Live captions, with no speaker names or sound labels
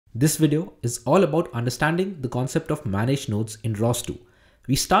This video is all about understanding the concept of managed nodes in ROS 2.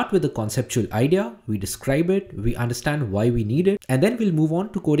 We start with the conceptual idea, we describe it, we understand why we need it, and then we'll move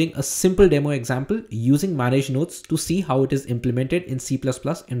on to coding a simple demo example using managed nodes to see how it is implemented in C++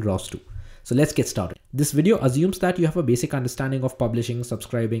 in ROS 2. So let's get started. This video assumes that you have a basic understanding of publishing,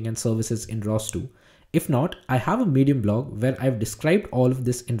 subscribing, and services in ROS 2. If not, I have a Medium blog where I've described all of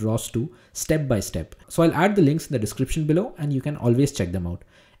this in ROS 2 step by step. So I'll add the links in the description below and you can always check them out.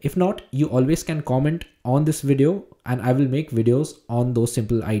 If not, you always can comment on this video and I will make videos on those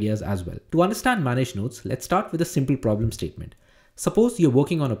simple ideas as well. To understand managed nodes, let's start with a simple problem statement. Suppose you're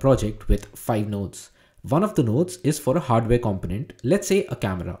working on a project with 5 nodes. One of the nodes is for a hardware component, let's say a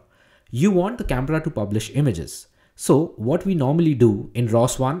camera. You want the camera to publish images. So what we normally do in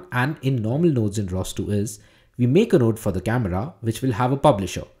ROS 1 and in normal nodes in ROS 2 is we make a node for the camera which will have a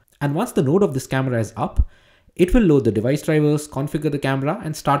publisher. And once the node of this camera is up, it will load the device drivers, configure the camera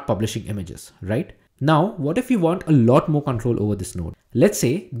and start publishing images, right? Now, what if we want a lot more control over this node? Let's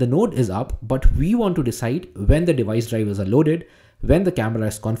say the node is up, but we want to decide when the device drivers are loaded, when the camera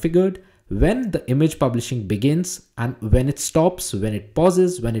is configured, when the image publishing begins and when it stops, when it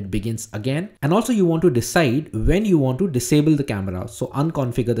pauses, when it begins again. And also you want to decide when you want to disable the camera, so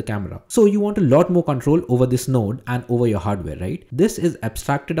unconfigure the camera. So you want a lot more control over this node and over your hardware, right? This is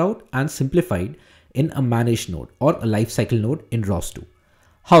abstracted out and simplified in a managed node or a lifecycle node in ROS 2.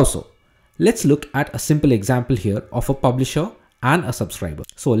 How so? Let's look at a simple example here of a publisher and a subscriber.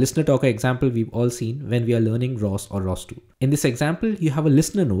 So a listener talker example we've all seen when we are learning ROS or ROS 2. In this example, you have a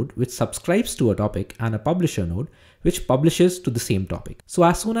listener node which subscribes to a topic and a publisher node which publishes to the same topic. So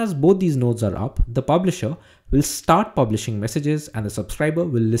as soon as both these nodes are up, the publisher will start publishing messages and the subscriber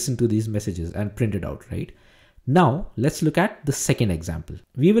will listen to these messages and print it out, right? Now let's look at the second example.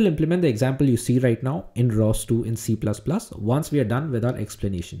 We will implement the example you see right now in ROS 2 in C++ once we are done with our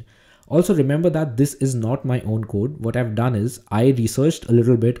explanation. Also remember that this is not my own code. What I've done is I researched a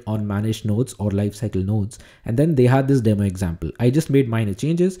little bit on managed nodes or lifecycle nodes and then they had this demo example. I just made minor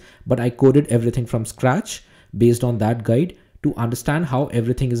changes, but I coded everything from scratch based on that guide to understand how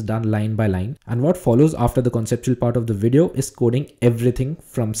everything is done line by line. And what follows after the conceptual part of the video is coding everything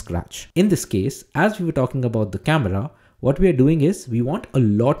from scratch. In this case, as we were talking about the camera, what we are doing is we want a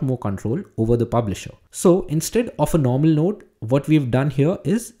lot more control over the publisher. So instead of a normal node, what we've done here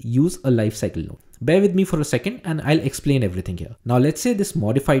is use a lifecycle node. Bear with me for a second and I'll explain everything here. Now let's say this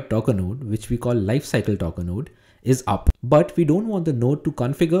modified talker node, which we call lifecycle talker node, is up, but we don't want the node to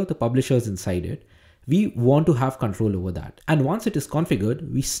configure the publishers inside it. We want to have control over that. And once it is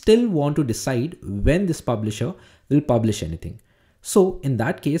configured, we still want to decide when this publisher will publish anything. So in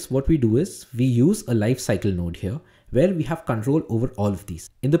that case, what we do is we use a lifecycle node here where we have control over all of these.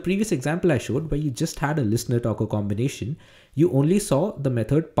 In the previous example I showed where you just had a listener talker combination, you only saw the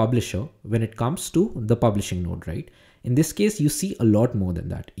method publisher when it comes to the publishing node, right? In this case, you see a lot more than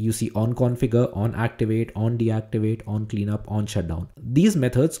that. You see on configure, on activate, on deactivate, on cleanup, on shutdown. These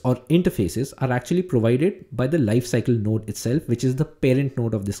methods or interfaces are actually provided by the lifecycle node itself, which is the parent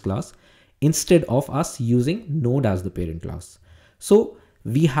node of this class, instead of us using node as the parent class. So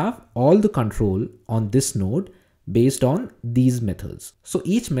we have all the control on this node based on these methods. So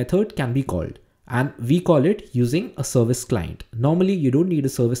each method can be called and we call it using a service client. Normally you don't need a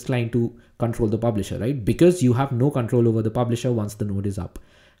service client to control the publisher, right? Because you have no control over the publisher once the node is up.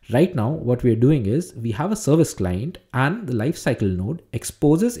 Right now, what we're doing is we have a service client and the lifecycle node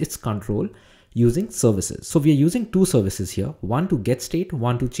exposes its control using services. So we are using two services here, one to get state,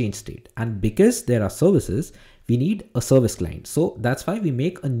 one to change state. And because there are services, we need a service client. So that's why we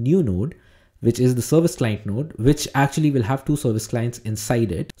make a new node, which is the service client node, which actually will have two service clients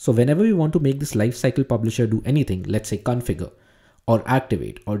inside it. So whenever we want to make this lifecycle publisher do anything, let's say configure or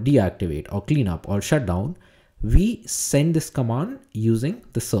activate or deactivate or cleanup or shutdown, we send this command using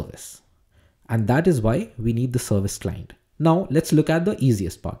the service. And that is why we need the service client. Now let's look at the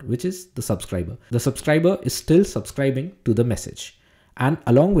easiest part, which is the subscriber. The subscriber is still subscribing to the message. And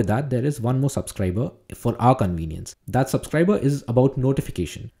along with that, there is one more subscriber for our convenience. That subscriber is about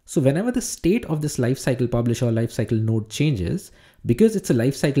notification. So whenever the state of this lifecycle publisher or lifecycle node changes, because it's a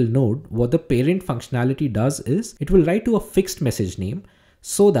lifecycle node, what the parent functionality does is it will write to a fixed message name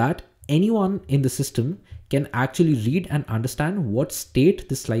so that anyone in the system can actually read and understand what state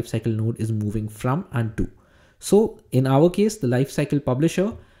this lifecycle node is moving from and to. So in our case, the lifecycle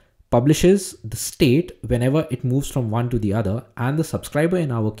publisher publishes the state whenever it moves from one to the other, and the subscriber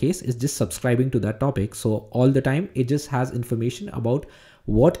in our case is just subscribing to that topic. So all the time it just has information about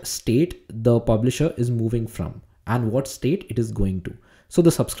what state the publisher is moving from and what state it is going to. So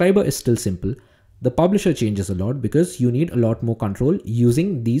the subscriber is still simple. The publisher changes a lot because you need a lot more control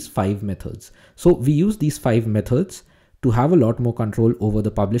using these 5 methods. So we use these 5 methods to have a lot more control over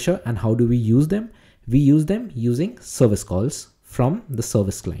the publisher. And how do we use them? We use them using service calls from the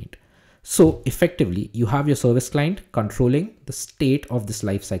service client. So effectively, you have your service client controlling the state of this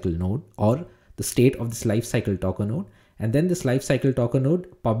lifecycle node or the state of this lifecycle talker node. And then this lifecycle talker node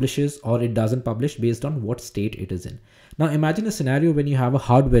publishes or it doesn't publish based on what state it is in. Now imagine a scenario when you have a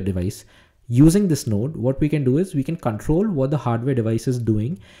hardware device. Using this node, what we can do is we can control what the hardware device is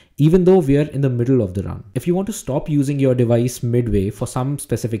doing, even though we are in the middle of the run. If you want to stop using your device midway for some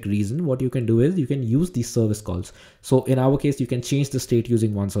specific reason, what you can do is you can use these service calls. So in our case, you can change the state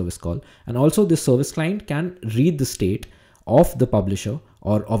using one service call. And also this service client can read the state of the publisher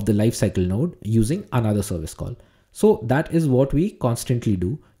or of the lifecycle node using another service call. So that is what we constantly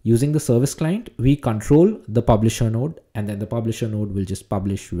do. Using the service client, we control the publisher node, and then the publisher node will just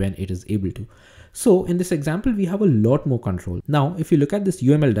publish when it is able to. So in this example, we have a lot more control. Now, if you look at this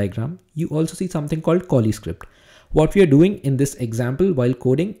UML diagram, you also see something called callee script. What we are doing in this example while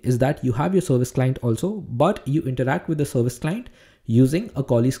coding is that you have your service client also, but you interact with the service client using a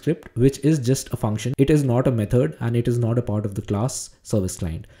callee script, which is just a function. It is not a method and it is not a part of the class service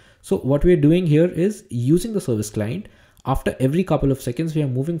client. So what we're doing here is using the service client. After every couple of seconds, we are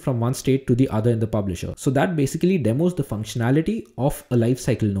moving from one state to the other in the publisher. So that basically demos the functionality of a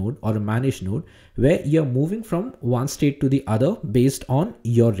lifecycle node or a managed node where you're moving from one state to the other based on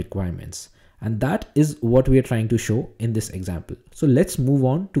your requirements. And that is what we are trying to show in this example. So let's move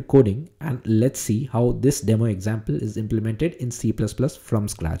on to coding and let's see how this demo example is implemented in C++ from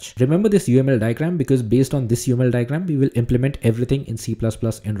scratch. Remember this UML diagram because based on this UML diagram, we will implement everything in C++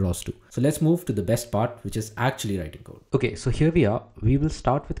 in ROS 2. So let's move to the best part, which is actually writing code. Okay, so here we are. We will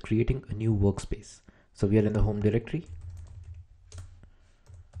start with creating a new workspace. So we are in the home directory.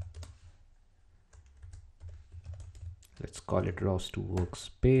 Let's call it ROS 2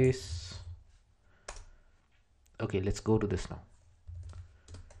 workspace. Okay, let's go to this now.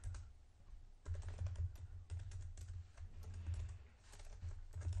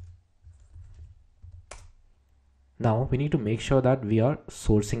 Now we need to make sure that we are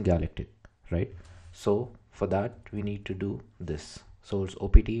sourcing Galactic, right? So for that, we need to do this. Source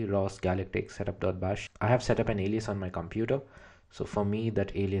opt ROS Galactic setup.bash. I have set up an alias on my computer. So for me,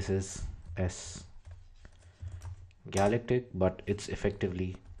 that alias is S Galactic, but it's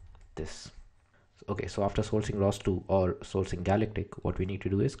effectively this. Okay, so after sourcing ROS2 or sourcing Galactic, what we need to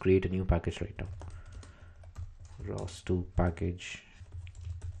do is create a new package right now. ROS2 package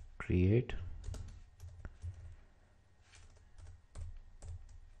create.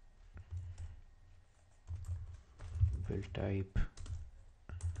 Build type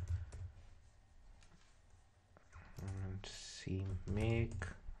and see make.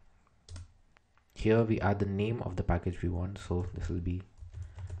 Here we add the name of the package we want, so this will be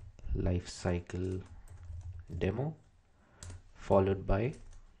Lifecycle demo followed by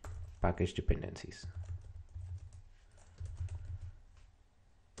package dependencies.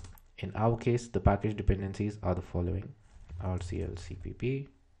 In our case, the package dependencies are the following: RCL CPP,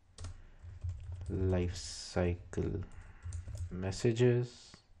 lifecycle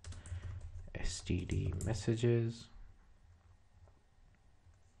messages, std messages,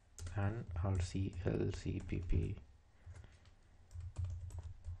 and RCL CPP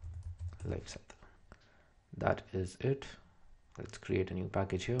lifecycle. That is it. Let's create a new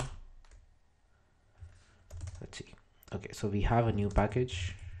package here. Let's see. Okay, so we have a new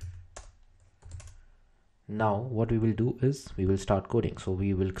package. Now what we will do is we will start coding. So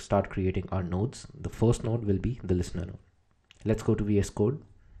we will start creating our nodes. The first node will be the listener node. Let's go to VS Code.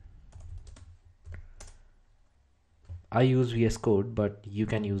 I use VS Code, but you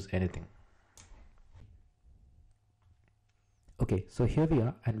can use anything. Okay, so here we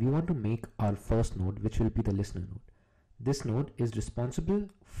are, and we want to make our first node, which will be the listener node. This node is responsible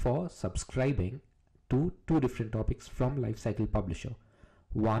for subscribing to two different topics from Lifecycle Publisher.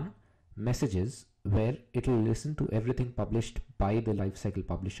 One, messages, where it will listen to everything published by the Lifecycle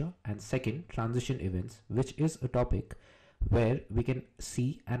Publisher. And second, transition events, which is a topic where we can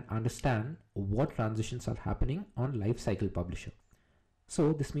see and understand what transitions are happening on Lifecycle Publisher.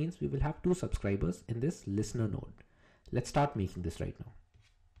 So this means we will have two subscribers in this listener node. Let's start making this right now.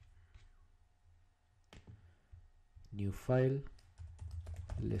 New file,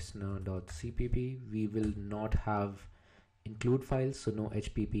 listener.cpp. We will not have include files, so no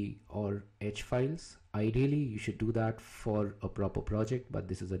HPP or H files. Ideally, you should do that for a proper project, but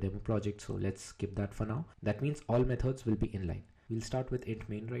this is a demo project, so let's skip that for now. That means all methods will be inline. We'll start with int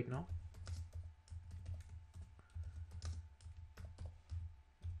main right now.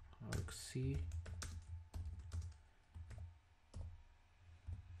 Argc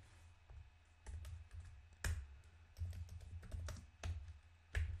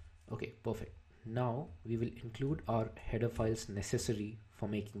Okay, perfect. Now we will include our header files necessary for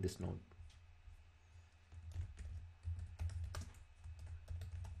making this node.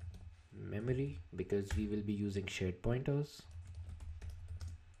 Memory, because we will be using shared pointers.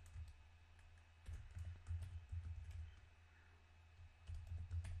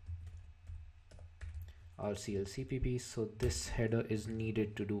 RCL so this header is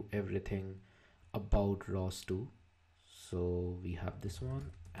needed to do everything about ROS2. So we have this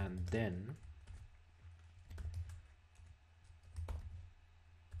one, and then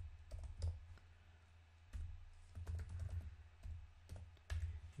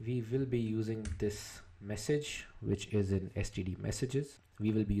we will be using this message, which is in std messages.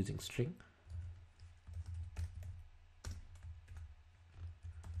 We will be using string.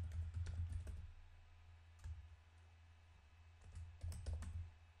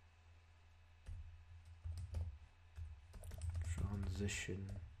 Transition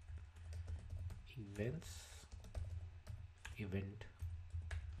event.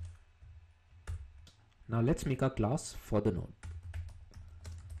 Now let's make a class for the node.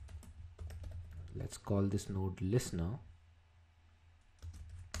 Let's call this node listener.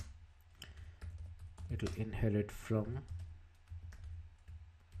 It will inherit from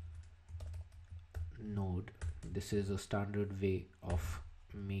node. This is a standard way of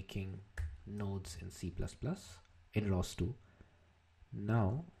making nodes in C++ in ROS2.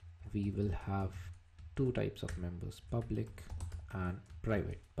 Now we will have two types of members, public and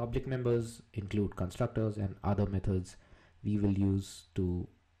private. Public members include constructors and other methods we will use to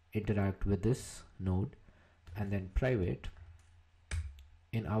interact with this node, and then private,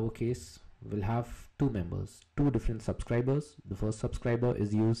 in our case, will have two members, two different subscribers. The first subscriber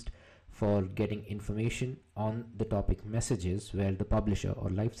is used for getting information on the topic messages, where the publisher or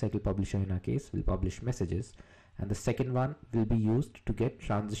Lifecycle publisher in our case will publish messages, and the second one will be used to get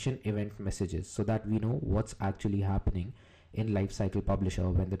transition event messages, so that we know what's actually happening in Lifecycle publisher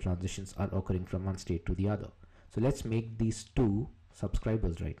when the transitions are occurring from one state to the other. So let's make these two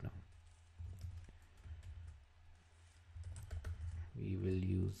subscribers right now. We will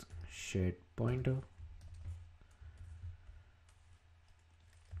use shared pointer,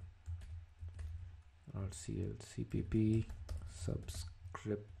 RCL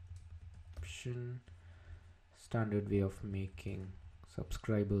subscription, standard way of making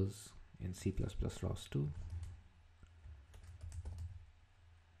subscribers in C++ ROS2.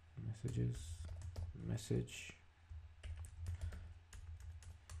 Messages, message,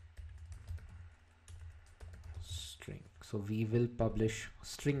 string. So we will publish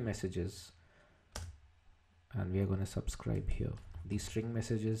string messages, and we are going to subscribe here. These string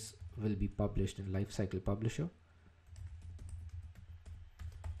messages will be published in Lifecycle publisher.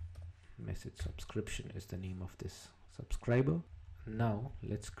 Message subscription is the name of this subscriber. Now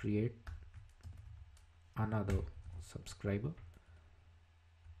let's create another subscriber,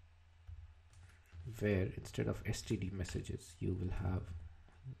 where instead of std messages you will have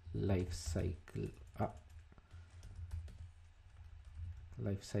Lifecycle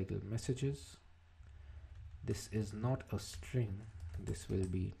Lifecycle messages. This is not a string, this will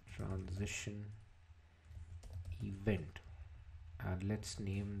be transition event, and let's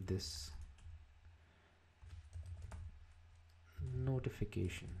name this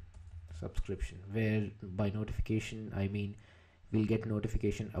notification subscription, where by notification I mean we'll get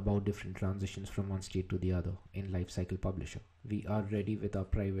notification about different transitions from one state to the other in Lifecycle publisher. We are ready with our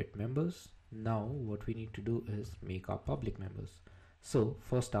private members. Now what we need to do is make our public members. So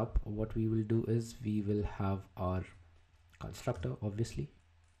first up, what we will do is we will have our constructor, obviously,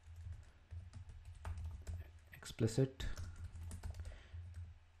 explicit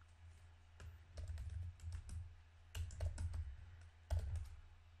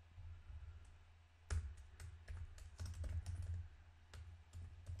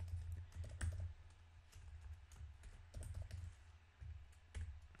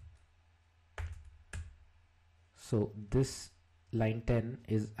so this line 10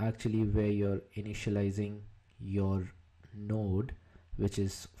 is actually where you're initializing your node, which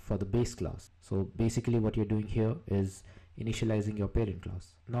is for the base class. So basically what you're doing here is initializing your parent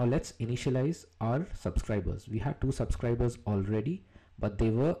class. Now let's initialize our subscribers. We had two subscribers already, but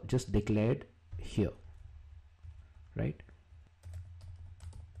they were just declared here, right?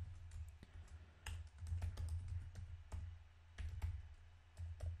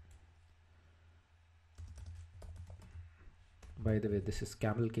 By the way, this is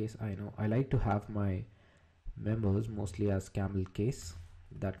camel case. I know I like to have my members mostly as camel case.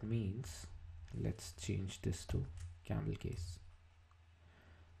 That means let's change this to camel case,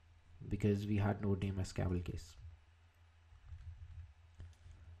 because we had node name as camel case.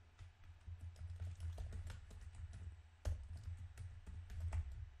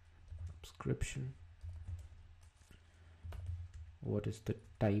 description. What is the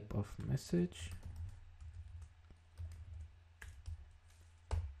type of message?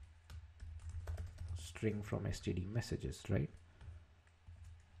 String from std messages, right?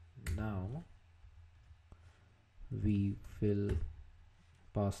 Now we will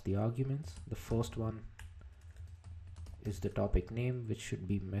pass the arguments. The first one is the topic name, which should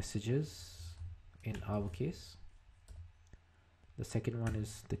be messages in our case. The second one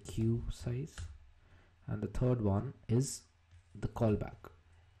is the queue size, and the third one is the callback.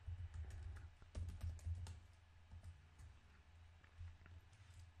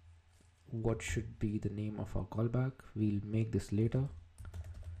 What should be the name of our callback? We'll make this later,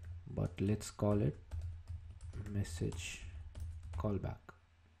 but let's call it message callback.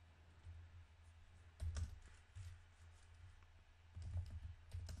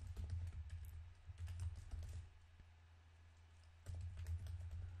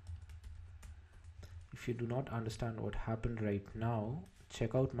 If you do not understand what happened right now,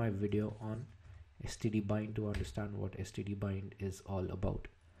 check out my video on std bind to understand what std bind is all about.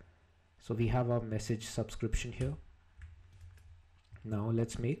 So we have our message subscription here. Now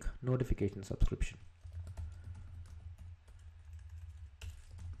let's make notification subscription.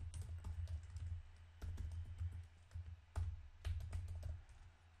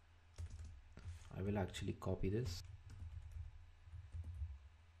 I will actually copy this.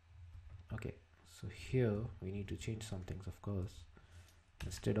 Okay, so here we need to change some things, of course.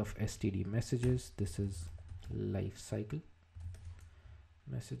 Instead of std messages, this is lifecycle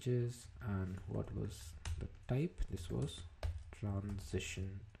messages, and what was the type? This was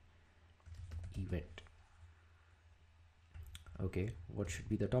transition event. Okay, what should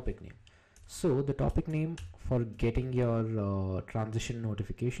be the topic name? So the topic name for getting your transition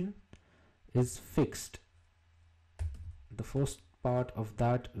notification is fixed. The first part of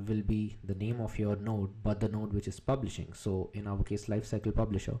that will be the name of your node, but the node which is publishing. So in our case, Lifecycle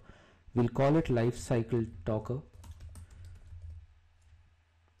Publisher, we'll call it Lifecycle Talker,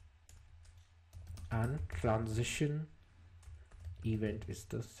 and transition event is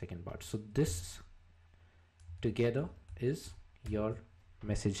the second part. So this together is your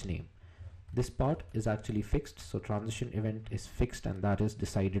message name. This part is actually fixed, so transition event is fixed, and that is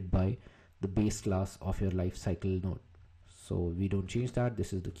decided by the base class of your lifecycle node. So we don't change that.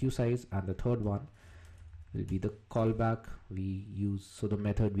 This is the queue size, and the third one will be the callback we use. So the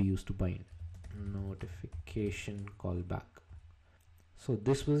method we use to bind, notification callback. So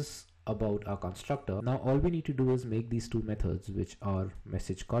this was about our constructor. Now all we need to do is make these two methods, which are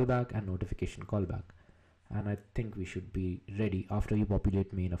message callback and notification callback, and I think we should be ready after you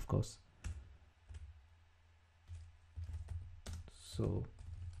populate main, of course. So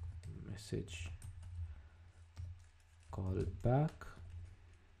message callback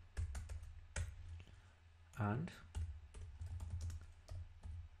and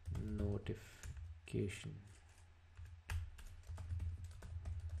notification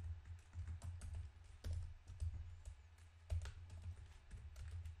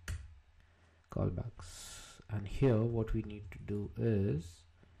callbacks. And here what we need to do is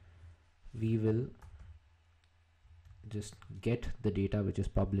we will just get the data which is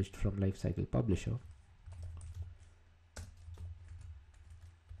published from Lifecycle Publisher,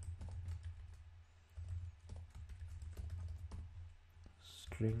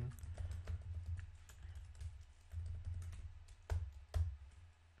 string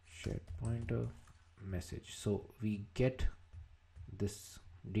shared pointer message. So we get this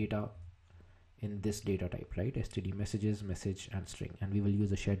data in this data type, right? std messages, message, and string, and we will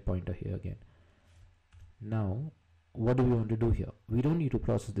use a shared pointer here again. Now what do we want to do here? We don't need to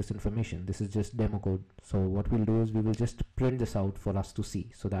process this information. This is just demo code. So what we'll do is we will just print this out for us to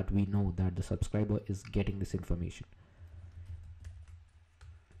see, so that we know that the subscriber is getting this information.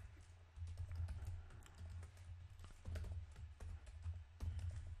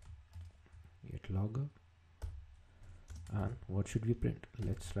 Get logger, and what should we print?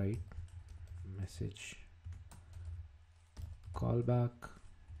 Let's write message callback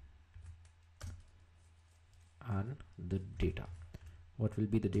and the data. What will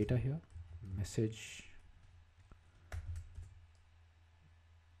be the data here? Message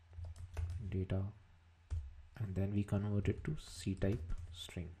data, and then we convert it to C type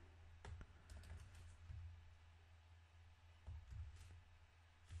string.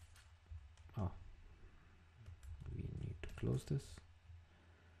 We need to close this.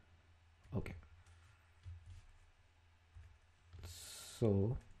 Okay,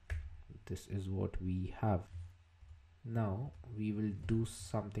 so this is what we have. Now we will do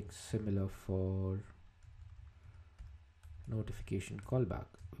something similar for notification callback,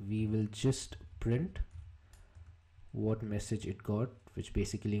 we will just print what message it got, which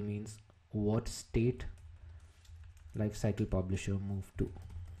basically means what state Lifecycle publisher moved to.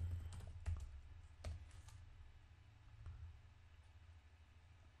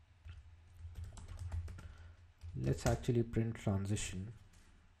 Let's actually print transition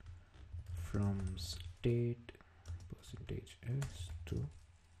from state %s to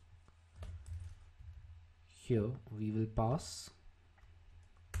here. We will pass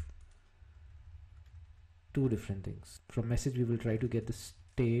two different things. From message we will try to get the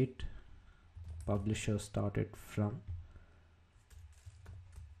state publisher started from,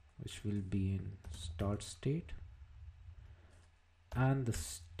 which will be in start state, and the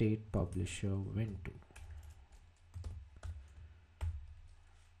state publisher went to.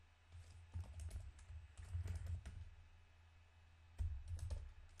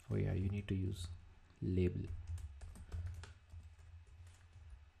 Oh yeah, you need to use label.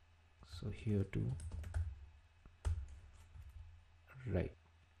 So here too, right.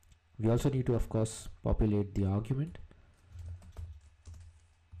 We also need to, of course, populate the argument.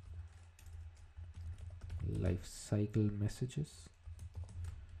 Lifecycle messages.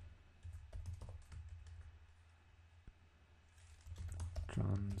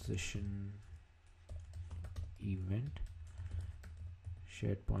 Transition event.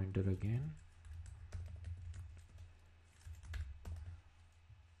 Shared pointer again.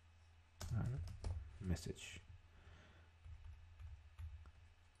 And message.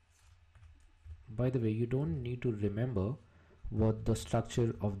 By the way, you don't need to remember what the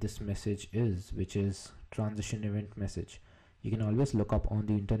structure of this message is, which is transition event message. You can always look up on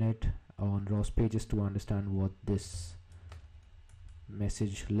the internet on ROS pages to understand what this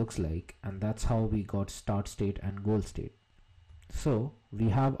message looks like, and that's how we got start state and goal state. So we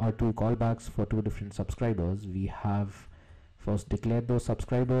have our two callbacks for two different subscribers. We have first declared those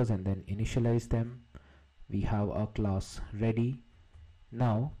subscribers and then initialized them. We have our class ready.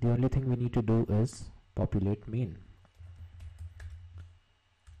 Now the only thing we need to do is populate main.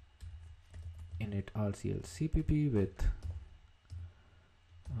 Init rcl cpp with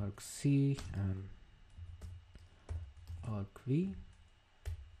argc and argv.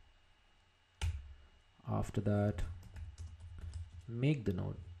 After that, make the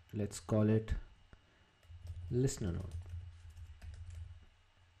node. Let's call it listener node.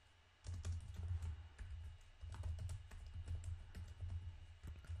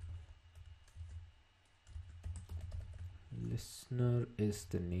 Listener is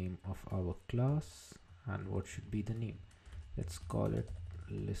the name of our class, and what should be the name? Let's call it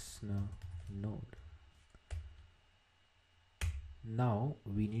listener node. Now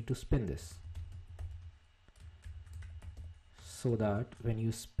we need to spin this so that when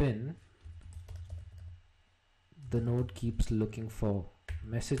you spin, the node keeps looking for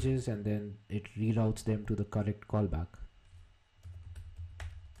messages and then it reroutes them to the correct callback,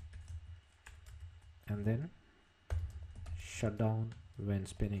 and then shut down when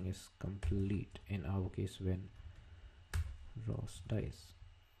spinning is complete, in our case when ROS dies.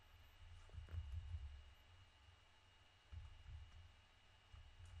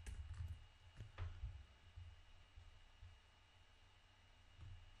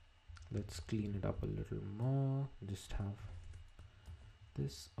 Let's clean it up a little more. Just have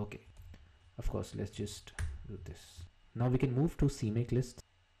this. Okay, of course, let's just do this. Now we can move to CMake list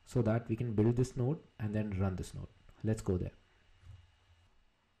so that we can build this node and then run this node. Let's go there.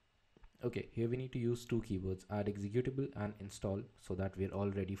 Okay, here we need to use two keywords, add executable and install, so that we're all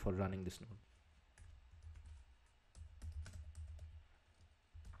ready for running this node.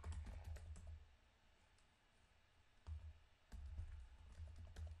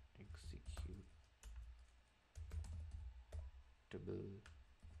 Executable,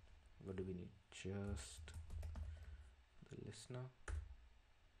 what do we need? Just the listener.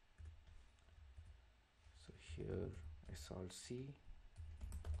 So here src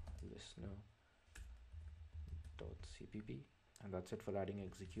listener.cpp, and that's it for adding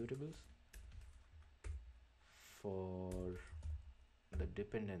executables. For the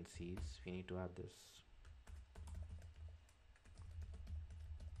dependencies, we need to add this.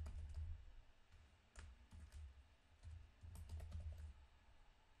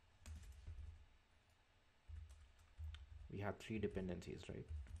 We have three dependencies, right?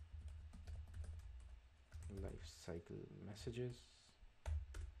 Lifecycle messages,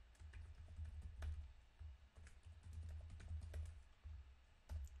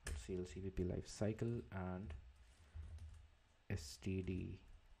 CLCVP lifecycle, and std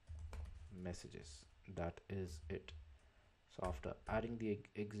messages. That is it. So after adding the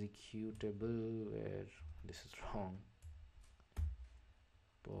executable, where this is wrong,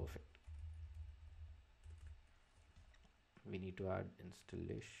 Perfect. We need to add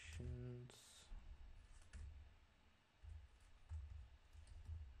installations.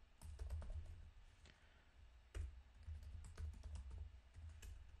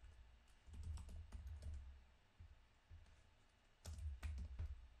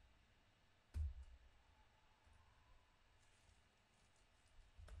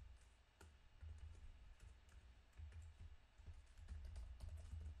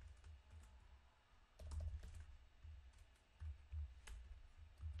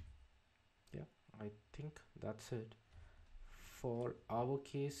 Yeah, I think that's it. For our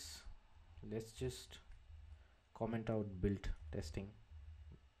case, let's just comment out build testing,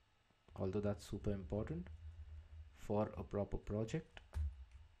 although that's super important for a proper project.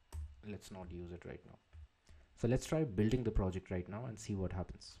 Let's not use it right now. So let's try building the project right now and see what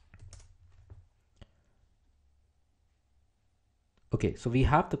happens. Okay, so we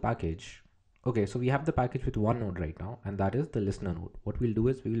have the package. Okay, so we have the package with one node right now, and that is the listener node. What we'll do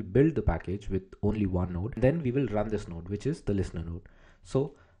is we will build the package with only one node, and then we will run this node, which is the listener node.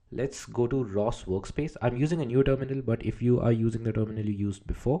 So let's go to ROS workspace. I'm using a new terminal, but if you are using the terminal you used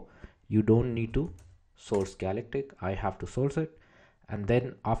before, you don't need to source Galactic. I have to source it. And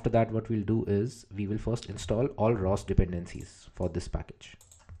then after that, what we'll do is we will first install all ROS dependencies for this package.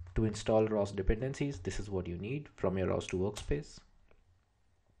 To install ROS dependencies, this is what you need from your ROS2 workspace.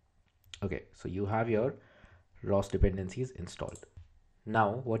 Okay, so you have your ROS dependencies installed.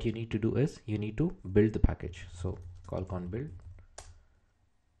 Now what you need to do is you need to build the package. So call con build.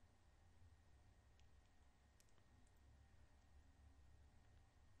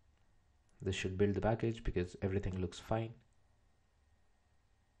 This should build the package because everything looks fine.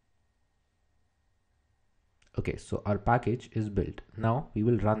 Okay, so our package is built. Now we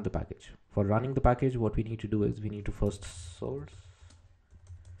will run the package. For running the package, what we need to do is we need to first source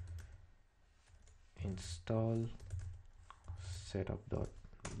install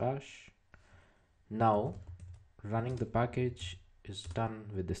setup.bash. Now running the package is done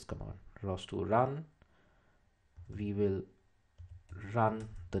with this command, ROS2 run. We will run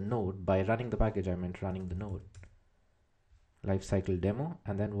the node. By running the package, I meant running the node. Lifecycle demo,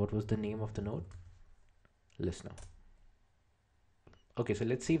 and then what was the name of the node? Listener. Okay, so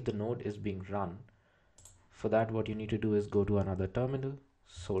let's see if the node is being run. For that, what you need to do is go to another terminal,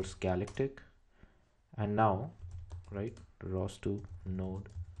 source Galactic, and now, right, ROS2 node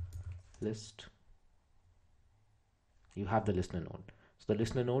list. You have the listener node. So the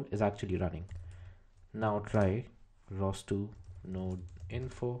listener node is actually running. Now try ROS2 node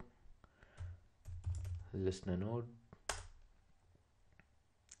info listener node.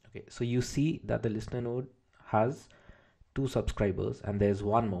 Okay, so you see that the listener node has 2 subscribers and there's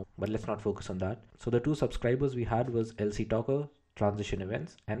one more, but let's not focus on that. So the 2 subscribers we had was LC Talker, transition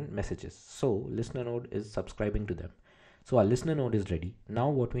events, and messages. So listener node is subscribing to them. So our listener node is ready. Now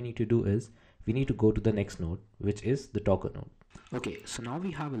what we need to do is we need to go to the next node, which is the talker node. Okay, so now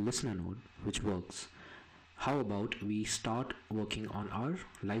we have a listener node which works. How about we start working on our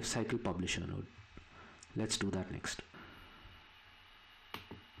lifecycle publisher node? Let's do that next.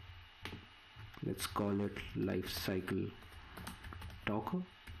 Let's call it lifecycle talker.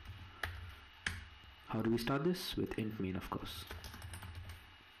 How do we start this? With int main, of course.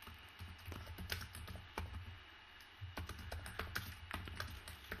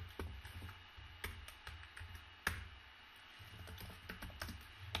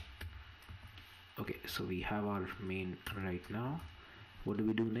 Okay, so we have our main right now. What do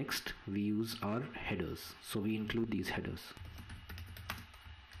we do next? We use our headers. So we include these headers.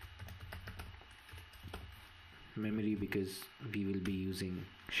 Memory, because we will be using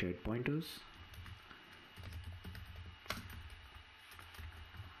shared pointers.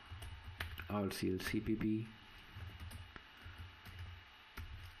 RCL CPP.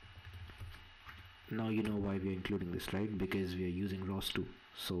 Now you know why we are including this, right? Because we are using ROS2.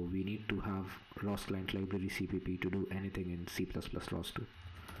 So we need to have ROS client library CPP to do anything in C++ ROS2.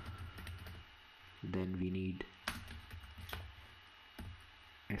 Then we need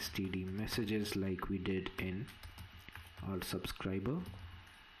std messages like we did in our subscriber.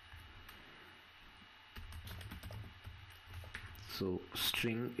 So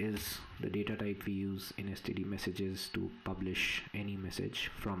string is the data type we use in std messages to publish any message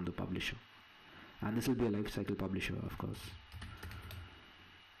from the publisher, and this will be a lifecycle publisher, of course.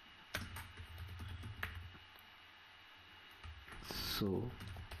 So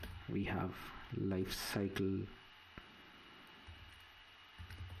we have lifecycle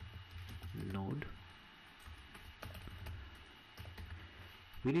node.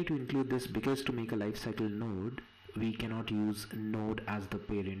 We need to include this because to make a lifecycle node, we cannot use node as the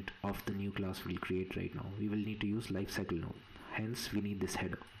parent of the new class we'll create right now. We will need to use lifecycle node. Hence, we need this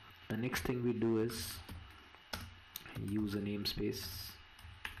header. The next thing we do is use a namespace,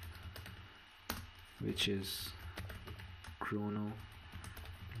 which is chrono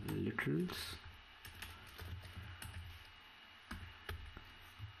literals.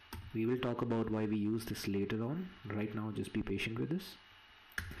 We will talk about why we use this later on. Right now, just be patient with this.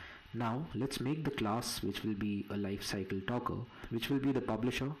 Now let's make the class which will be a lifecycle talker, which will be the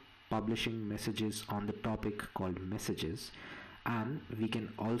publisher publishing messages on the topic called messages, and we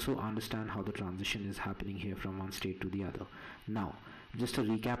can also understand how the transition is happening here from one state to the other. Now just a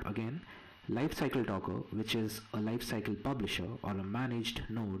recap again, lifecycle talker, which is a lifecycle publisher or a managed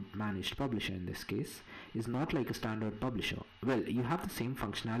node managed publisher in this case, is not like a standard publisher. Well, you have the same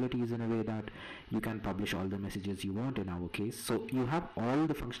functionalities in a way that you can publish all the messages you want in our case. So you have all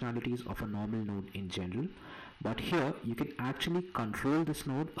the functionalities of a normal node in general, but here you can actually control this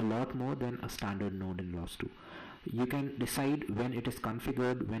node a lot more than a standard node in ROS 2. You can decide when it is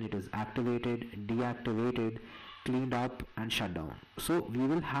configured, when it is activated, deactivated, cleaned up and shut down. So we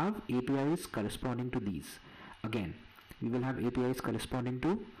will have APIs corresponding to these. Again, we will have APIs corresponding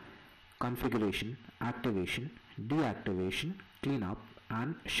to configuration, activation, deactivation, cleanup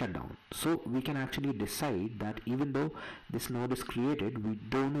and shutdown. So we can actually decide that even though this node is created, we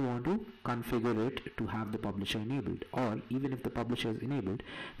don't want to configure it to have the publisher enabled, or even if the publisher is enabled,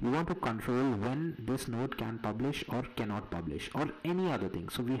 we want to control when this node can publish or cannot publish or any other thing.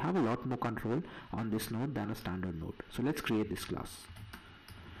 So we have a lot more control on this node than a standard node. So let's create this class.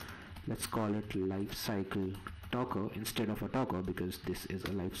 Let's call it lifecycle talker instead of a talker because this is a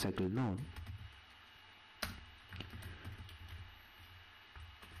lifecycle node.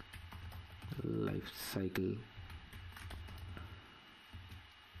 Lifecycle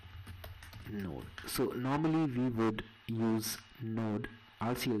node. So normally we would use node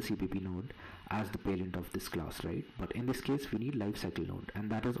RCLCPP node as the parent of this class, right? But in this case we need lifecycle node, and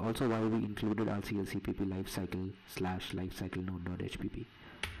that is also why we included RCLCPP lifecycle / lifecycle node.hpp.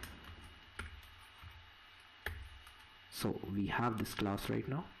 So we have this class right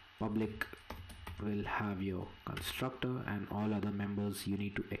now. Public will have your constructor and all other members you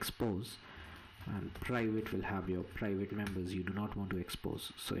need to expose, and private will have your private members you do not want to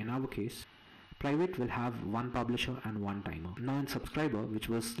expose. So in our case, private will have one publisher and one timer. Now in subscriber, which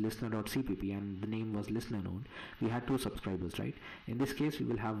was listener.cpp and the name was listener node, we had two subscribers, right? In this case we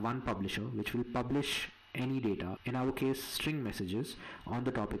will have one publisher which will publish any data, in our case string messages, on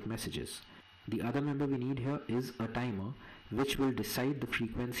the topic messages. The other member we need here is a timer which will decide the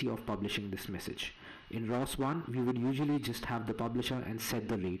frequency of publishing this message. In ROS 1 we would usually just have the publisher and set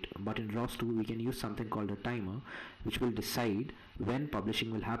the rate, but in ROS 2 we can use something called a timer which will decide when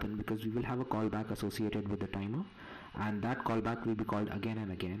publishing will happen, because we will have a callback associated with the timer, and that callback will be called again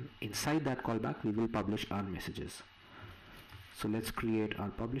and again. Inside that callback we will publish our messages. So let's create our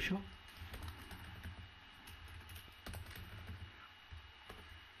publisher.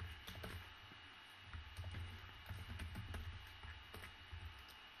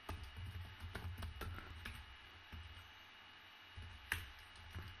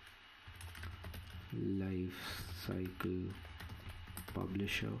 Lifecycle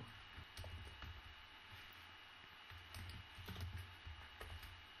publisher.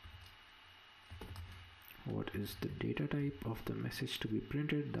 What is the data type of the message to be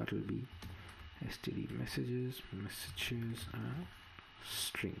printed? That will be std messages and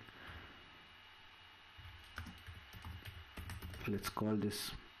string. Let's call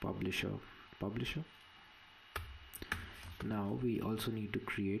this publisher. Now we also need to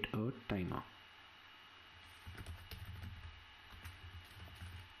create a timer.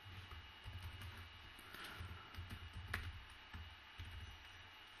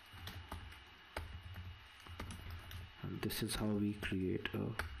 And this is how we create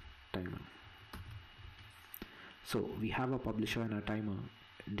a timer. So we have a publisher and a timer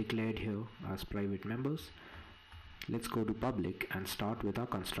declared here as private members. Let's go to public and start with our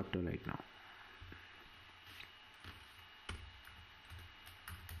constructor right now.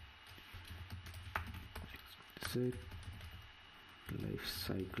 Set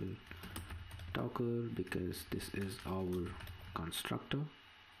lifecycle talker, because this is our constructor.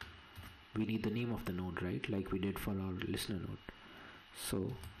 We need the name of the node, right, like we did for our listener node.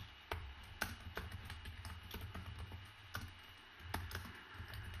 So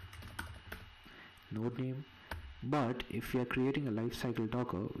node name. But if we are creating a lifecycle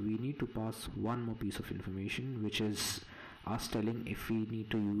talker, we need to pass one more piece of information, which is us telling if we need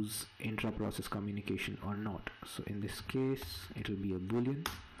to use intra-process communication or not. So in this case it will be a boolean.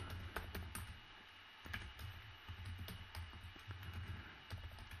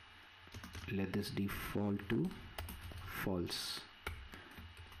 let this default to false.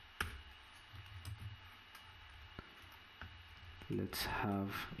 Let's have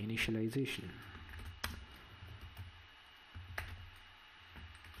initialization.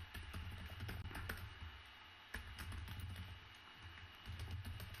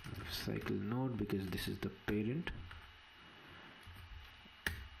 Cycle node, because this is the parent.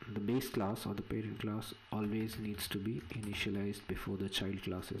 The base class or the parent class always needs to be initialized before the child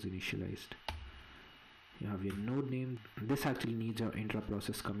class is initialized. You have your node name. This actually needs your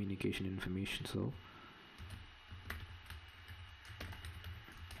intra-process communication information, so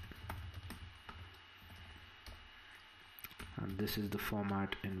and this is the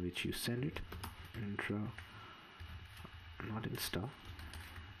format in which you send it. Intra, not insta,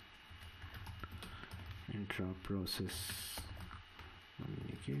 intra-process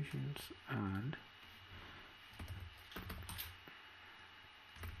communications, and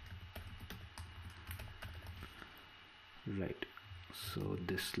right. So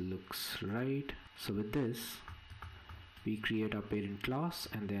this looks right. So with this, we create our parent class,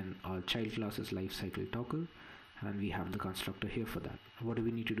 and then our child class is Lifecycle toggle, and we have the constructor here for that. What do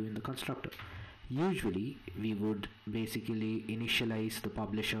we need to do in the constructor? Usually we would basically initialize the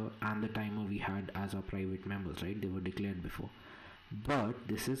publisher and the timer we had as our private members, right? They were declared before. But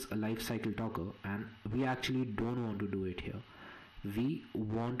this is a Lifecycle toggle, and we actually don't want to do it here. We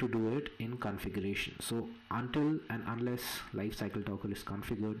want to do it in configuration. So until and unless Lifecycle toggle is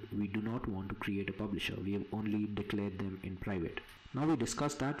configured, we do not want to create a publisher. We have only declared them in private. Now we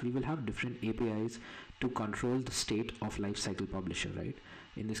discussed that we will have different APIs to control the state of Lifecycle publisher, right?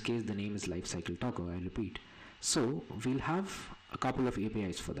 In this case, the name is Lifecycle toggle, I repeat. So we'll have a couple of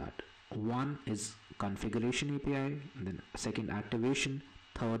APIs for that. One is configuration API, then second activation,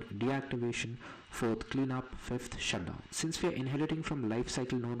 third deactivation, fourth cleanup, fifth shutdown. Since we are inheriting from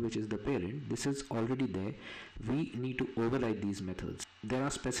Lifecycle node, which is the parent, this is already there. We need to override these methods. There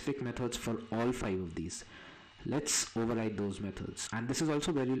are specific methods for all 5 of these. Let's override those methods, and this is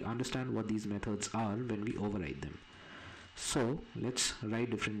also where you'll understand what these methods are when we override them. So let's write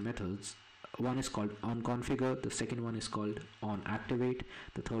different methods. One is called onConfigure, the second one is called onActivate,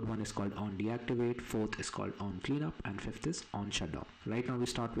 the third one is called onDeactivate, fourth is called onCleanup, and fifth is onShutdown. Right now we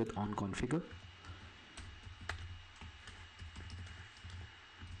start with onConfigure.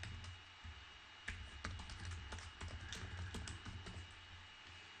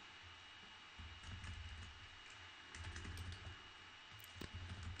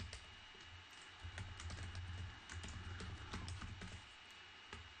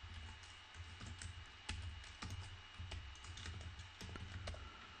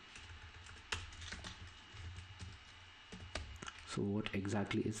 So what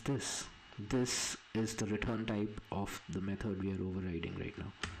exactly is this? This is the return type of the method we are overriding right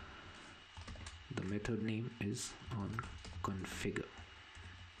now. The method name is onConfigure.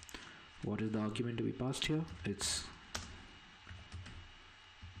 What is the argument to be passed here? It's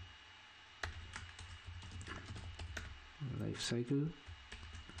Lifecycle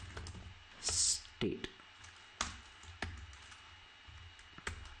state.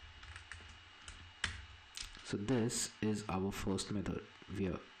 So this is our first method. We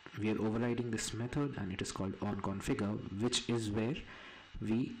are overriding this method, and it is called onConfigure, which is where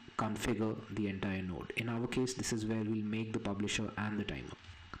we configure the entire node. In our case, this is where we'll make the publisher and the timer.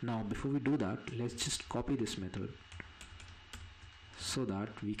 Now before we do that, let's just copy this method so that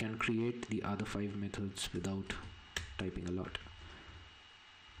we can create the other 5 methods without typing a lot.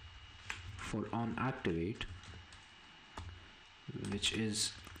 For onActivate, which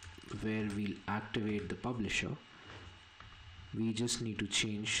is where we'll activate the publisher, we just need to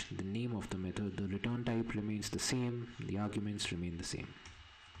change the name of the method. The return type remains the same, the arguments remain the same,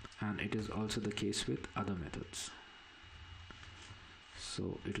 and it is also the case with other methods.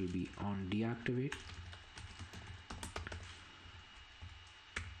 So it will be onDeactivate,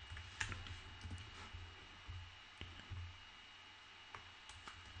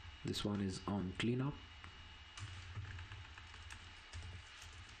 this one is onCleanup,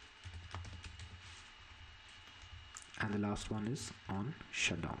 and the last one is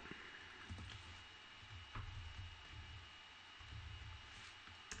onShutdown.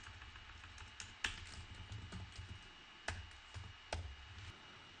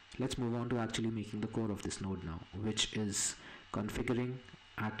 Let's move on to actually making the core of this node now, which is configuring,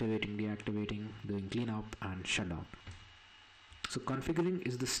 activating, deactivating, doing cleanup, and shutdown. So configuring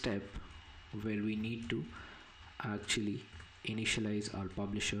is the step where we need to actually initialize our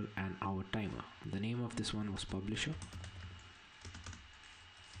publisher and our timer. The name of this one was publisher.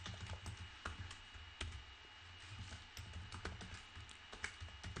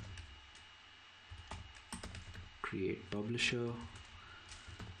 create publisher,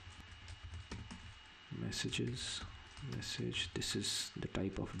 messages, message. This is the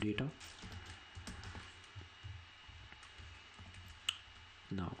type of data.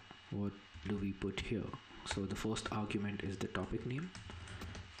 Now what do we put here? So the first argument is the topic name.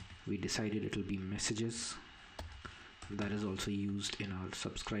 We decided it will be messages. That is also used in our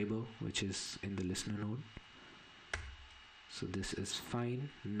subscriber, which is in the listener node. So this is fine.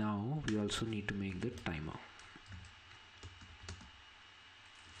 Now we also need to make the timer.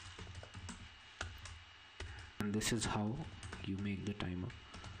 And this is how you make the timer.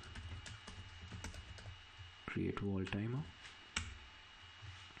 Create wall timer.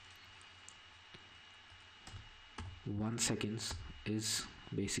 1 seconds is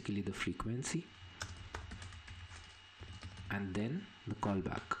basically the frequency, and then the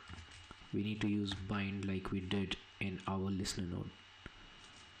callback. We need to use bind like we did in our listener node.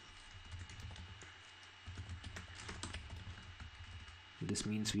 This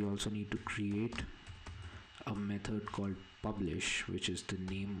means we also need to create a method called publish, which is the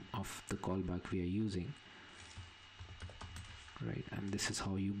name of the callback we are using, right? And this is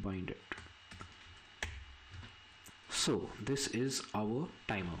how you bind it. So this is our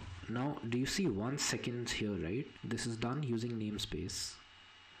timer. Now do you see 1 second here, right? This is done using namespace.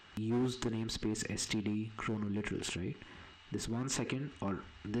 Use the namespace std chronoliterals, right? This 1 second, or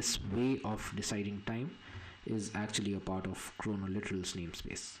this way of deciding time, is actually a part of chronoliterals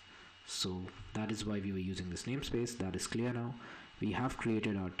namespace. So that is why we were using this namespace. That is clear now. We have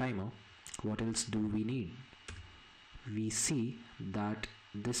created our timer. What else do we need? We see that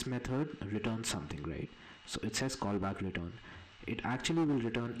this method returns something, right? So it says callback return. It actually will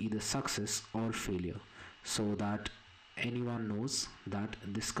return either success or failure, so that anyone knows that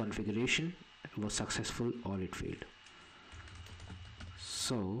this configuration was successful or it failed.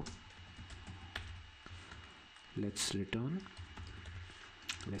 So let's return.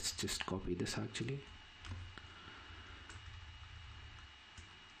 Let's just copy this actually.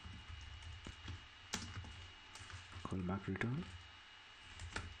 Callback return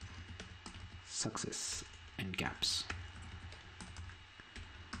success in caps.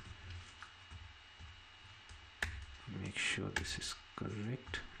 Make sure this is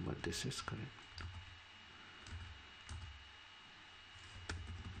correct, but this is correct.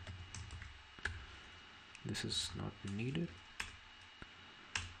 This is not needed.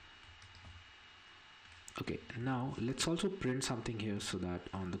 Okay, now let's also print something here so that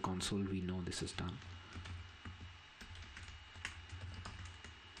on the console we know this is done.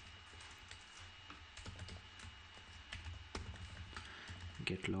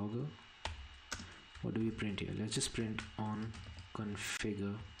 Get logger. What do we print here? Let's just print on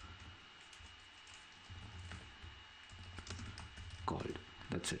configure called.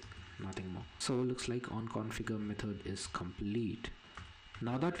 That's it, nothing more. So looks like on configure method is complete.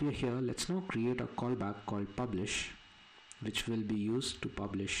 Now that we are here, let's now create a callback called publish, which will be used to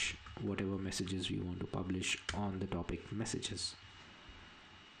publish whatever messages we want to publish on the topic messages.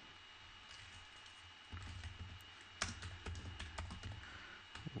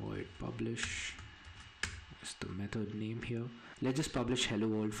 Void publish is the method name here. Let's just publish hello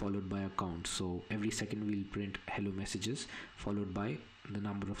world followed by a count. So every second we'll print hello messages followed by the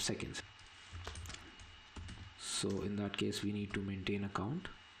number of seconds. So in that case we need to maintain a count.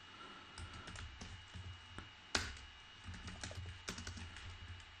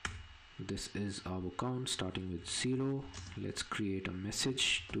 This is our count starting with 0. Let's create a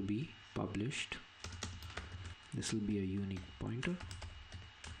message to be published. This will be a unique pointer.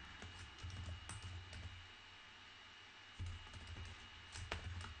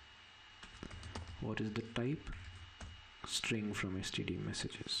 What is the type? String from std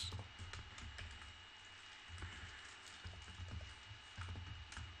messages.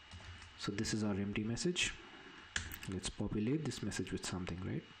 So this is our empty message. Let's populate this message with something,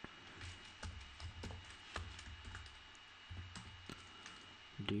 right?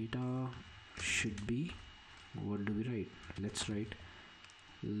 Data should be, what do we write? Let's write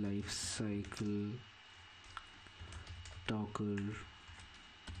Lifecycle talker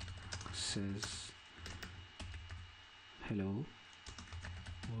says hello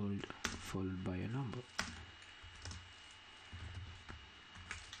world followed by a number.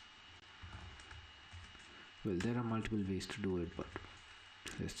 Well, there are multiple ways to do it, but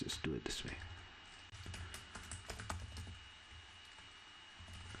let's just do it this way.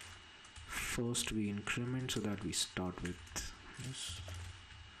 First we increment so that we start with this.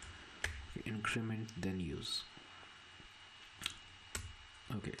 Increment, then use.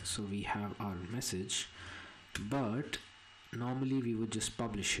 Okay, so we have our message, but normally we would just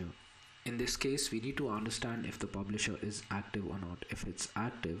publish here. In this case, we need to understand if the publisher is active or not. If it's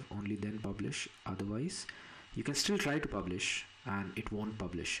active, only then publish. Otherwise, you can still try to publish and it won't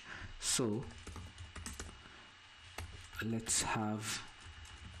publish. So let's have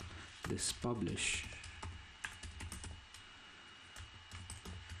this publish.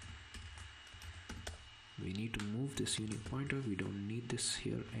 We need to move this unique pointer. We don't need this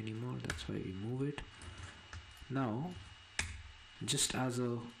here anymore. That's why we move it. Now, just as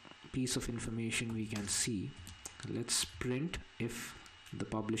a piece of information we can see, let's print if the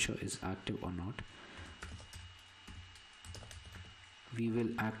publisher is active or not. We will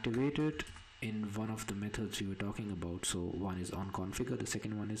activate it in one of the methods we were talking about. So one is onConfigure, the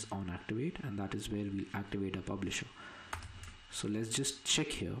second one is onActivate, and that is where we activate a publisher. So let's just check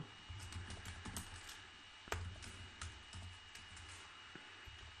here.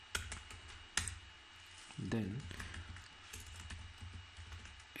 Then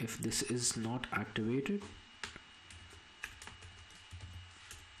if this is not activated,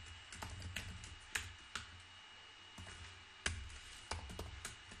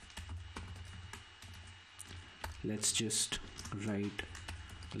 let's just write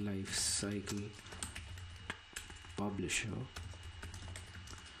Lifecycle publisher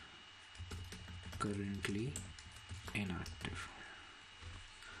currently inactive.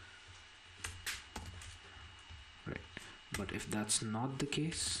 Right, but if that's not the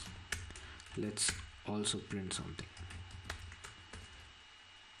case, let's also print something.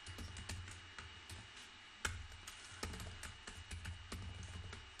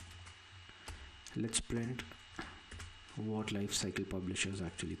 Let's print what Lifecycle publisher is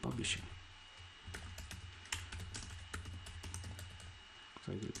actually publishing.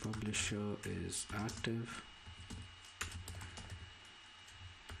 Cycle publisher is active.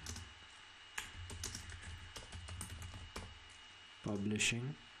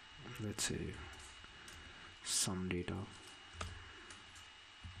 Publishing, let's say, some data.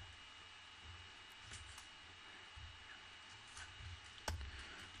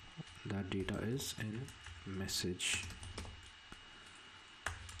 That data is in message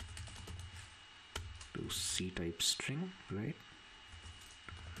to C type string, right?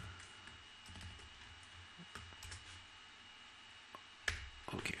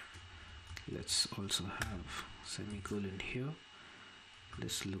 Okay, let's also have semicolon here.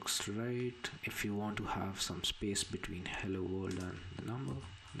 This looks right. If you want to have some space between hello world and the number,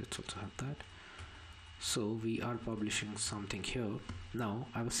 let's also have that. So we are publishing something here. Now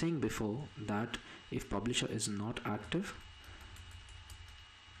I was saying before that if publisher is not active,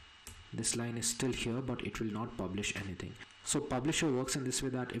 this line is still here but it will not publish anything. So publisher works in this way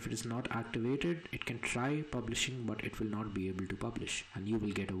that if it is not activated, it can try publishing but it will not be able to publish and you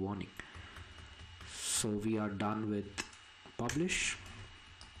will get a warning. So we are done with publish.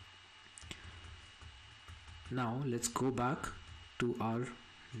 Now let's go back to our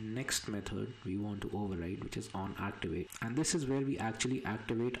next method we want to override, which is onActivate, and this is where we actually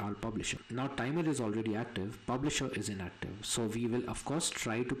activate our publisher. Now timer is already active, publisher is inactive, so we will of course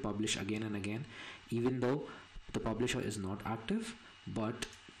try to publish again and again even though the publisher is not active. But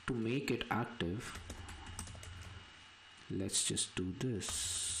to make it active, let's just do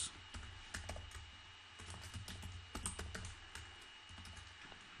this.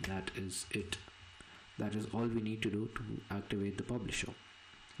 That is it. That is all we need to do to activate the publisher.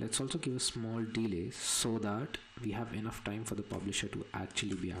 Let's also give a small delay so that we have enough time for the publisher to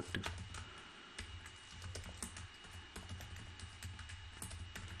actually be active.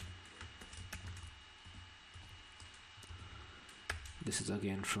 This is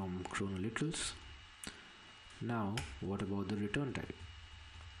again from chronoliterals. Now what about the return type?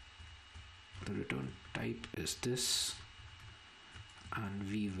 The return type is this,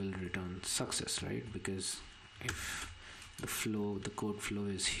 and we will return success, right? Because if the code flow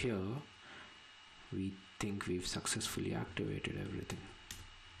is here, we think we've successfully activated everything.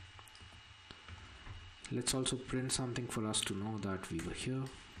 Let's also print something for us to know that we were here.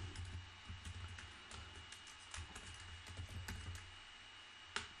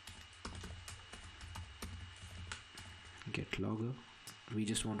 Get logger. We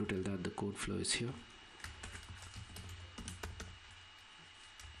just want to tell that the code flow is here.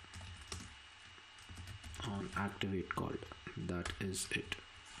 onActivate called. That is it.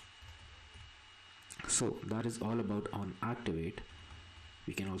 So that is all about onActivate.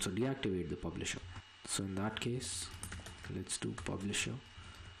 We can also deactivate the publisher. So in that case, let's do publisher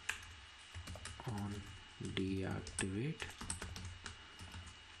on deactivate,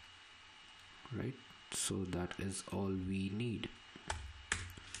 right? So that is all we need.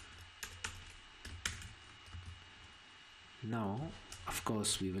 Now Of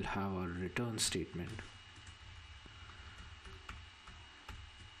course, we will have our return statement.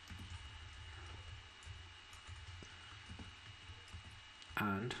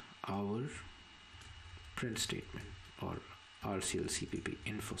 And our print statement or RCL-CPP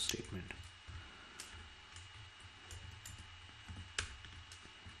info statement.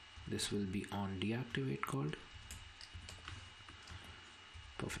 This will be on deactivate called.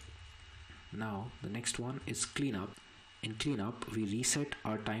 Perfect. Now the next one is cleanup. In cleanup, we reset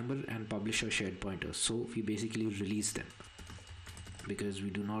our timer and publisher shared pointers. So we basically release them because we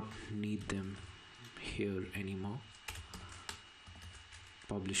do not need them here anymore.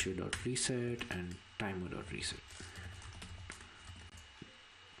 Publisher.reset and timer.reset.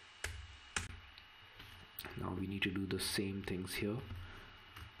 Now we need to do the same things here.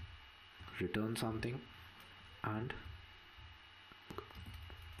 Return something and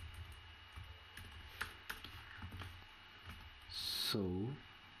so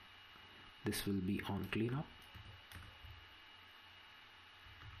this will be on cleanup.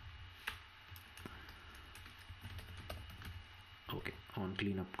 Okay, on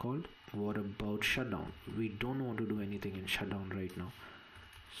cleanup called. What about shutdown? We don't want to do anything in shutdown right now,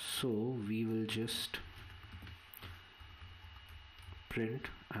 so we will just print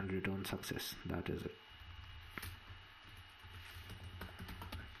and return success. That is it.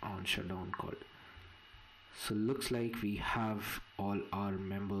 On shutdown called. So looks like we have all our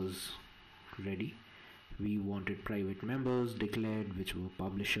members ready. We wanted private members declared, which were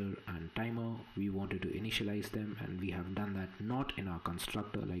publisher and timer. We wanted to initialize them, and we have done that not in our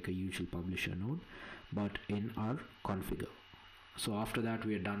constructor like a usual publisher node, but in our configure. So after that,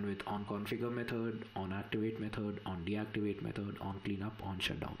 we are done with on configure method, on activate method, on deactivate method, on cleanup, on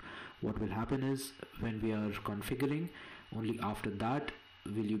shutdown. What will happen is when we are configuring, only after that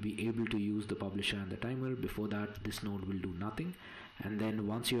will you be able to use the publisher and the timer. Before that, this node will do nothing. And then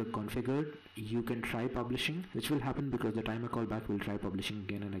once you are configured, you can try publishing, which will happen because the timer callback will try publishing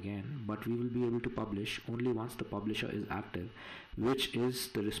again and again, but we will be able to publish only once the publisher is active, which is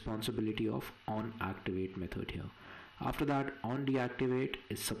the responsibility of on activate method here. After that, on deactivate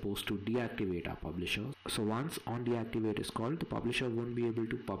is supposed to deactivate our publisher. So once on deactivate is called, the publisher won't be able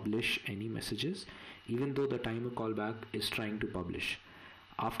to publish any messages, even though the timer callback is trying to publish.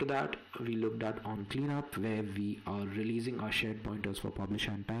 After that, we looked at on cleanup, where we are releasing our shared pointers for publisher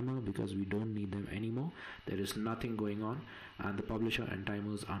and timer because we don't need them anymore. There is nothing going on, and the publisher and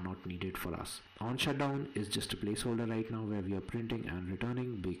timers are not needed for us. On shutdown is just a placeholder right now where we are printing and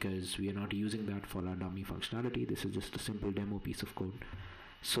returning because we are not using that for our dummy functionality. This is just a simple demo piece of code.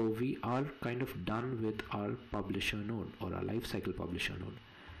 So we are kind of done with our publisher node or our lifecycle publisher node.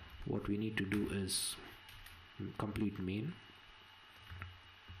 What we need to do is complete main.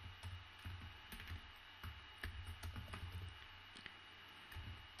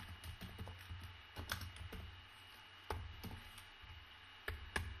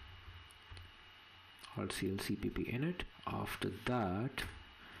 RCL-CPP init. After that,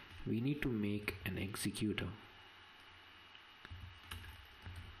 we need to make an executor.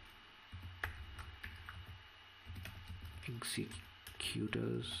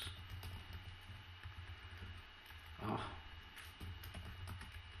 Executors.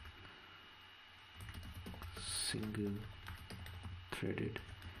 Single threaded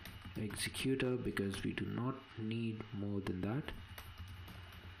executor because we do not need more than that.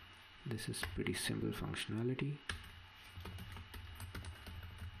 This is pretty simple functionality.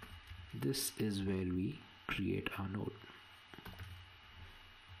 This is where we create our node.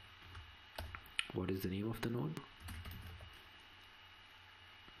 What is the name of the node?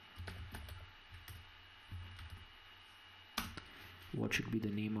 What should be the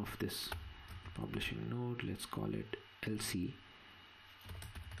name of this publishing node? Let's call it LC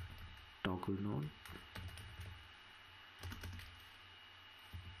toggle node.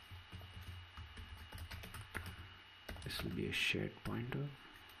 This will be a shared pointer.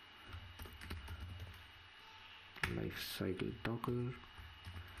 Lifecycle toggle.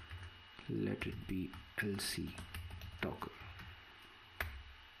 Let it be LC toggle.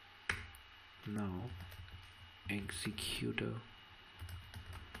 Now executor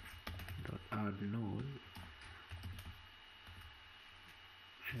dot add node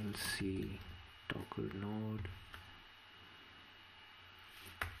LC toggle node.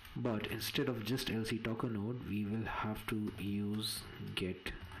 But instead of just LC toggle node, we will have to use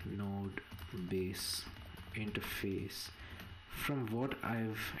get node base interface. From what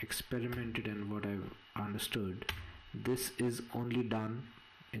I've experimented and what I've understood, this is only done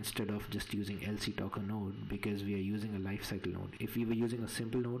instead of just using LC toggle node because we are using a lifecycle node. If we were using a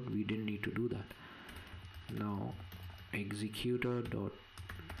simple node, we didn't need to do that. Now executor dot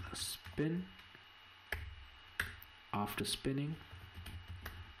spin. After spinning,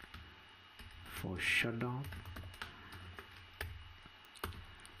 for shutdown.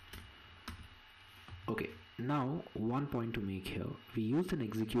 Okay, now one point to make here. We used an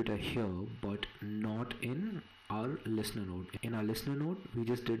executor here, but not in our listener node. In our listener node, we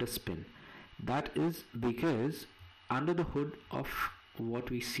just did a spin. That is because under the hood of what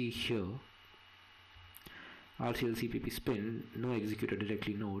we see here, RCL CPP spin, no executor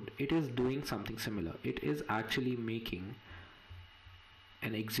directly node, it is doing something similar. It is actually making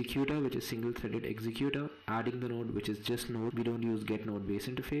an executor, which is single threaded executor, adding the node, which is just node. We don't use get node base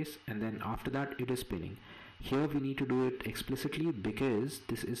interface, and then after that it is spinning. Here we need to do it explicitly because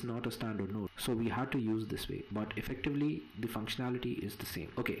this is not a standard node, so we had to use this way, but effectively the functionality is the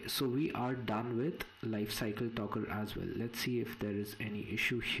same. Okay, so we are done with Lifecycle Talker as well. Let's see if there is any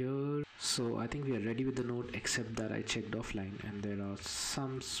issue here. So I think we are ready with the node, except that I checked offline and there are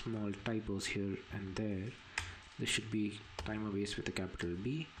some small typos here and there. This should be timer base with a capital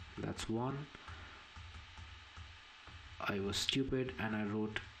B. That's one. I was stupid and I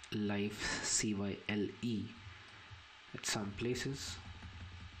wrote Lifecycle at some places.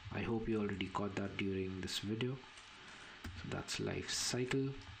 I hope you already caught that during this video. So that's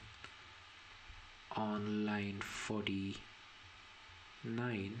Lifecycle. On line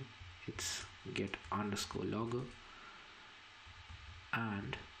 49, it's get underscore logger,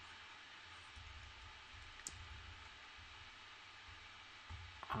 and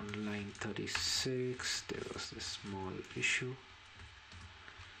on line 36 there was this small issue.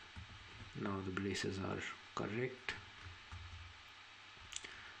 Now the braces are correct.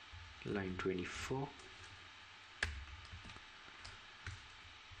 Line 24,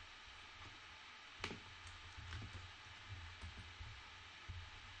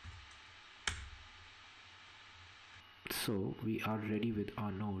 so we are ready with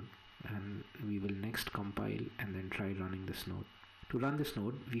our node, and we will next compile and then try running this node. To run this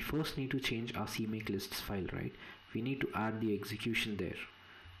node, we first need to change our CMake lists file, right? We need to add the execution there.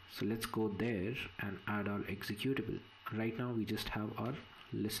 So let's go there and add our executable. Right now we just have our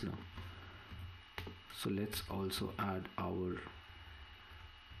listener. So let's also add our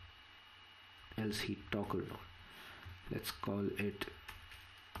LC talker node. Let's call it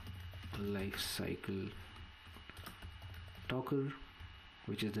Lifecycle Talker,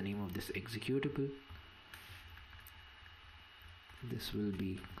 which is the name of this executable. This will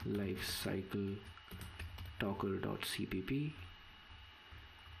be Lifecycle Talker.cpp,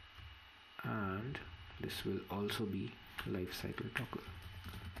 and this will also be Lifecycle Talker.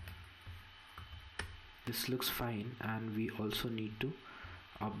 This looks fine, and we also need to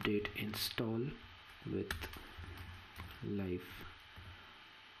update install with Lifecycle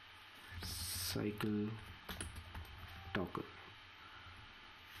Talker.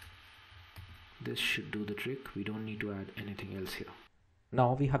 This should do the trick. We don't need to add anything else here.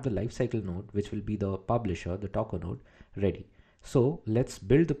 Now we have the Lifecycle node, which will be the publisher, the talker node, ready. So let's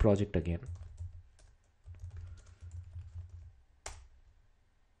build the project again.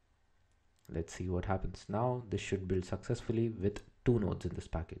 Let's see what happens. Now this should build successfully with 2 nodes in this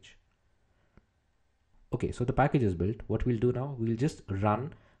package. Okay, so the package is built. What we'll do now, we'll just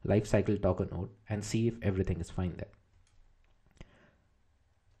run Lifecycle Talker node and see if everything is fine there.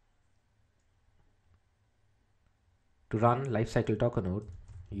 To run Lifecycle Talker node,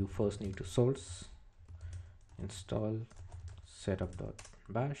 you first need to source, install,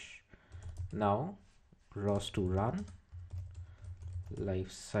 setup.bash. Now ROS to run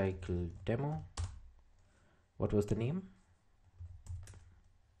Lifecycle demo. What was the name?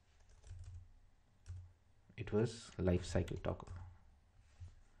 It was Lifecycle Talker.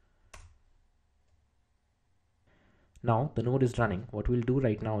 Now the node is running. What we'll do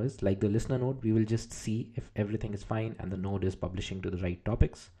right now is, like the listener node, we will just see if everything is fine and the node is publishing to the right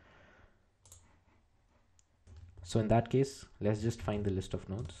topics. So in that case, let's just find the list of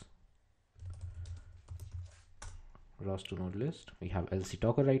nodes. ROS to node list. We have LC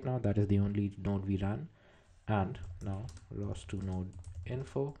Talker right now. That is the only node we ran. And now ROS to node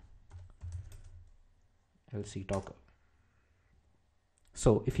info LC Talker.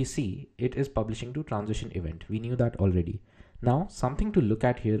 So if you see, it is publishing to transition event. We knew that already. Now something to look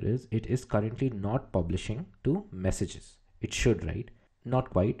at here is it is currently not publishing to messages. It should, right? Not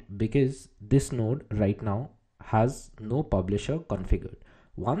quite, because this node right now has no publisher configured.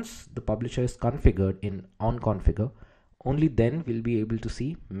 Once the publisher is configured in onConfigure, only then we'll be able to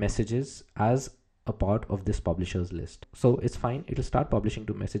see messages as a part of this publishers list. So it's fine. It will start publishing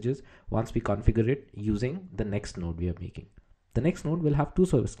to messages once we configure it using the next node we are making. The next node will have two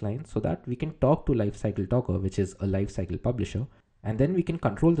service clients so that we can talk to Lifecycle Talker, which is a Lifecycle publisher, and then we can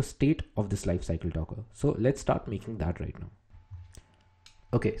control the state of this Lifecycle Talker. So let's start making that right now.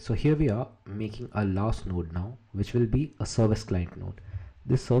 Okay, so here we are making our last node now, which will be a service client node.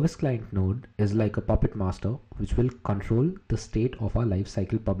 This service client node is like a puppet master, which will control the state of our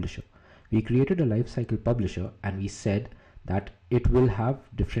Lifecycle publisher. We created a Lifecycle publisher and we said that it will have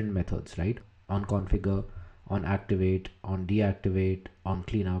different methods, right? On configure, on activate, on deactivate, on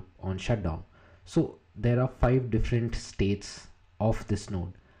cleanup, on shutdown. So there are 5 different states of this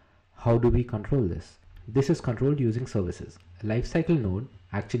node. How do we control this? This is controlled using services. A Lifecycle node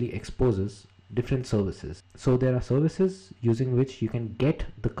actually exposes different services. So there are services using which you can get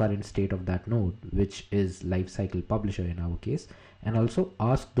the current state of that node, which is Lifecycle publisher in our case, and also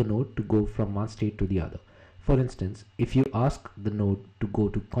ask the node to go from one state to the other. For instance, if you ask the node to go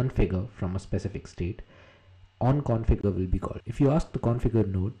to configure from a specific state, on configure will be called. If you ask the configure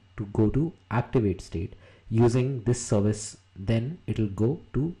node to go to activate state using this service, then it'll go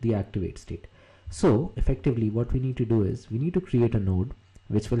to the activate state. So effectively what we need to do is we need to create a node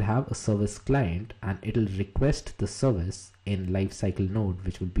which will have a service client, and it'll request the service in Lifecycle node,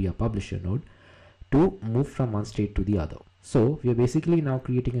 which will be a publisher node, to move from one state to the other. So we are basically now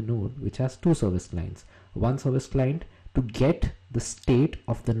creating a node which has 2 service clients. One service client to get the state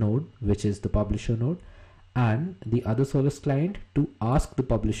of the node, which is the publisher node, and the other service client to ask the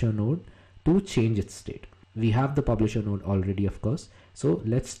publisher node to change its state. We have the publisher node already, of course. So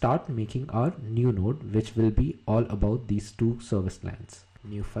let's start making our new node, which will be all about these 2 service clients.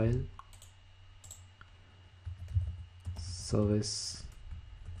 New file, service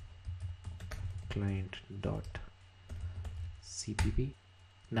client dot cpp.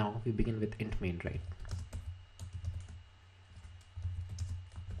 Now we begin with int main, right?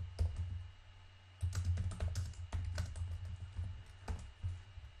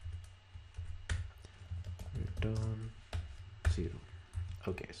 Return 0.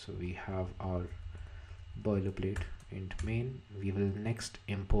 Okay, so we have our boilerplate int main. We will next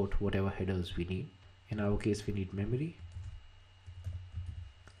import whatever headers we need. In our case, we need memory,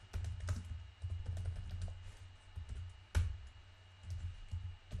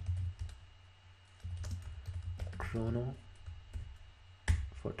 chrono.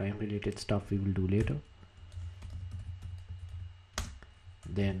 For time related stuff we will do later.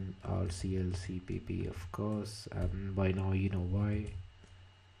 Then our CLCPP, of course, and by now you know why.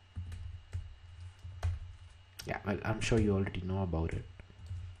 Yeah, well, I'm sure you already know about it,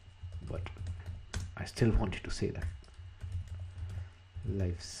 but I still wanted to say that.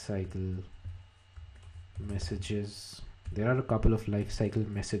 Lifecycle messages. There are a couple of lifecycle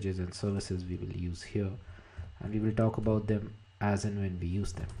messages and services we will use here, and we will talk about them as and when we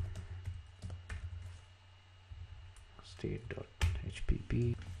use them.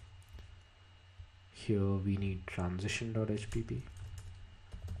 State.hpp. Here we need transition.hpp.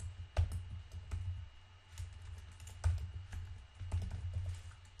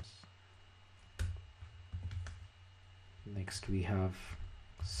 Next we have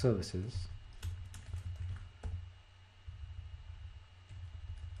services.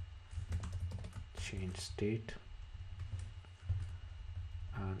 Change state,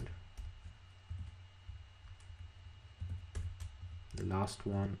 and the last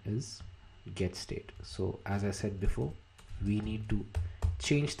one is get state. So as I said before, we need to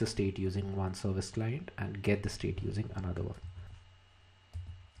change the state using one service client and get the state using another one.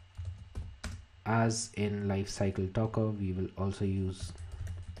 As in Lifecycle Talker, we will also use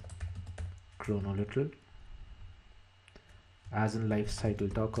chronoliteral. As in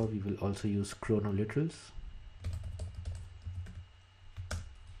Lifecycle Talker, we will also use chronoliterals.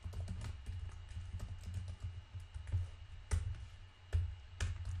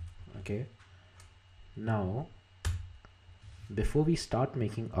 Okay. Now, before we start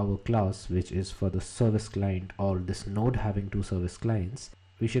making our class, which is for the service client or this node having 2 service clients,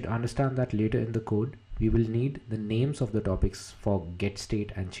 we should understand that later in the code, we will need the names of the topics for get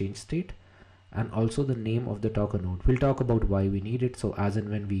state and change state, and also the name of the talker node. We'll talk about why we need it. So as and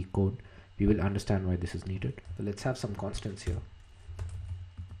when we code, we will understand why this is needed. So let's have some constants here.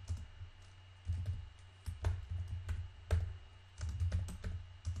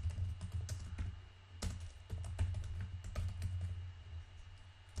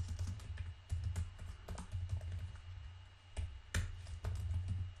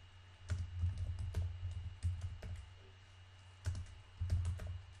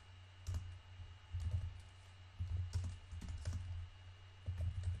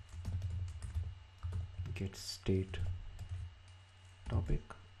 Get state topic,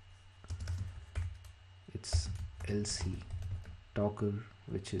 it's LC toggle,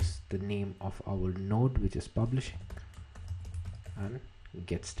 which is the name of our node which is publishing, and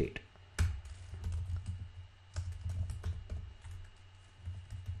get state.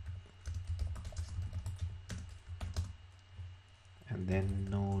 And then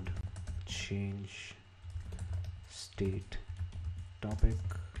node change state topic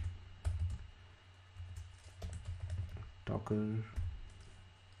toggle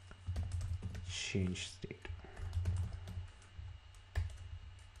change state.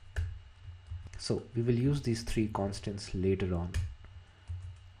 So we will use these three constants later on.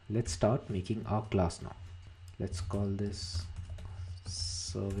 Let's start making our class now. Let's call this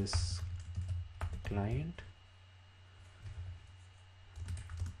service client.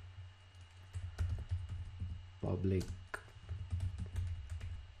 Public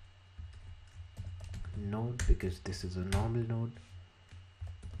node, because this is a normal node.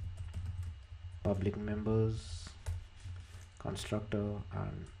 Public members, constructor,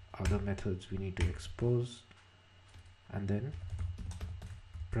 and other methods we need to expose, and then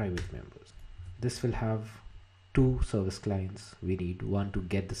private members. This will have two service clients. We need one to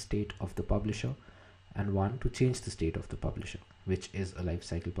get the state of the publisher and one to change the state of the publisher, which is a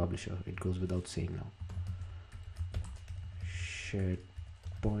lifecycle publisher. It goes without saying now. Shared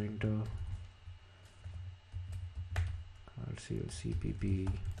pointer RCP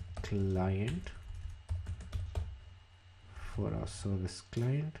client for our service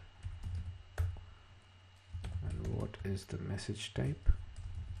client. And what is the message type?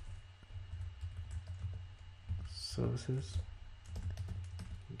 Services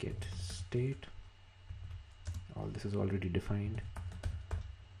get state. All this is already defined.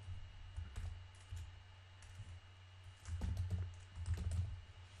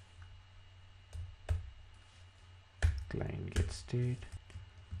 Client get state.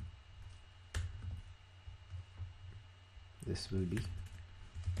 This will be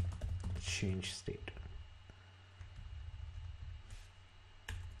change state.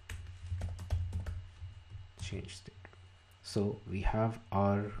 Change state. So we have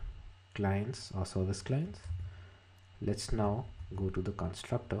our clients, our service clients. Let's now go to the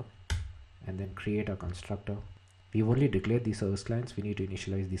constructor and then create a constructor. We've only declared these service clients. We need to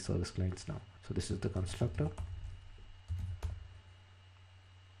initialize these service clients now. So this is the constructor.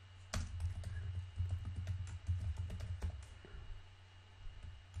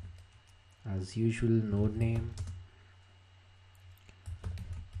 As usual, node name,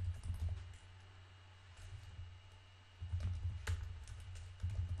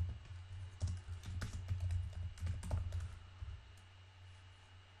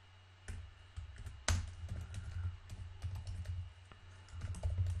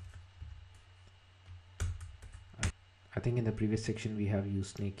 I think in the previous section we have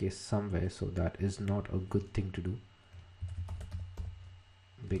used snake case somewhere, so that is not a good thing to do,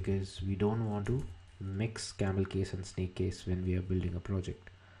 because we don't want to mix camel case and snake case when we are building a project.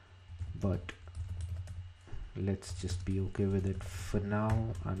 But let's just be okay with it for now,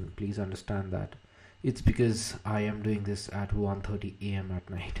 and please understand that it's because I am doing this at 1:30 AM at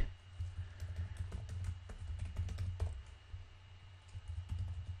night.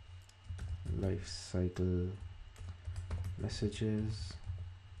 Lifecycle messages,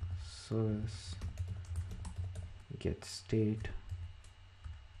 service get state.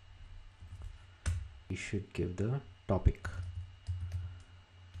 We should give the topic,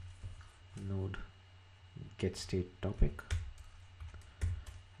 node get state topic,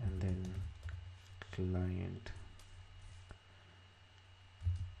 and then client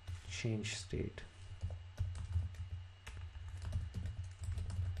change state.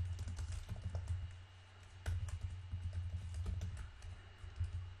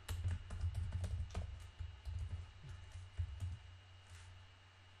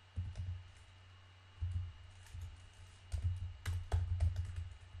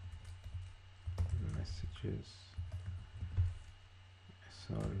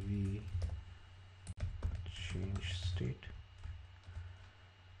 SRV change state,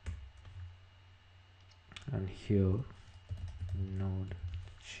 and here node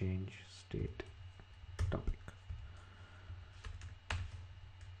change state topic.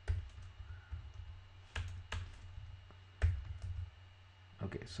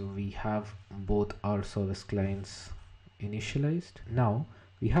 Okay, so we have both our service clients initialized. Now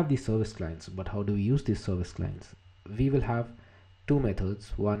we have these service clients, but how do we use these service clients? We will have two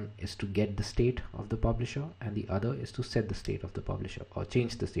methods. One is to get the state of the publisher, and the other is to set the state of the publisher or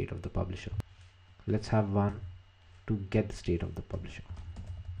change the state of the publisher. Let's have one to get the state of the publisher.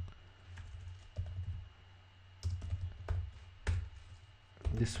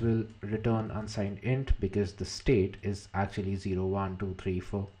 this will return unsigned int because the state is actually 0 1 2 3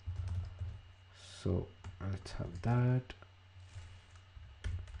 4. So let's have that.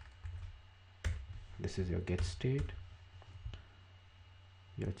 This is your get state.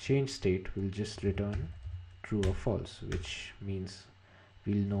 Your change state will just return true or false, which means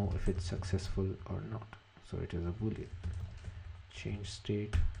we'll know if it's successful or not. So it is a boolean. Change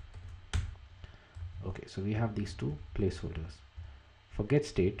state. Okay, so we have these two placeholders. For get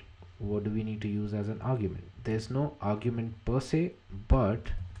state, what do we need to use as an argument? There's no argument per se, but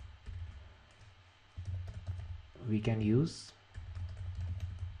we can use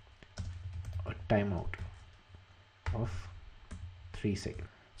a timeout of 3 seconds.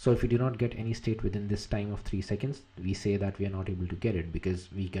 So if we do not get any state within this time of 3 seconds, we say that we are not able to get it because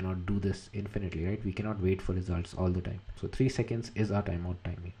we cannot do this infinitely, right? We cannot wait for results all the time. So 3 seconds is our timeout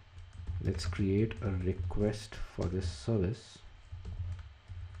time here. Let's create a request for this service.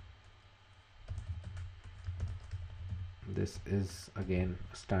 This is again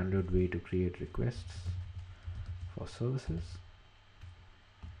a standard way to create requests for services.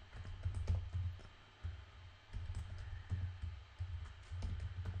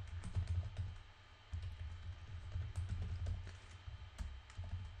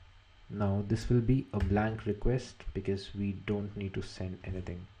 Now this will be a blank request because we don't need to send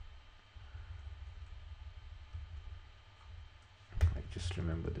anything. I just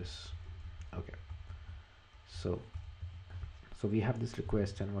remember this. Okay, so we have this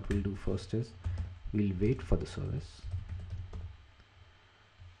request, and what we'll do first is we'll wait for the service.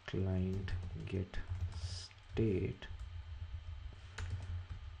 Client get state.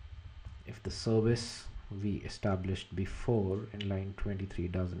 If the service we established before in line 23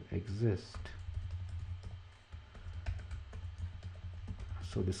 doesn't exist,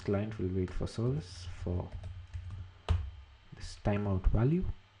 so this client will wait for service for this timeout value.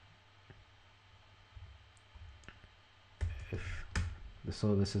 If the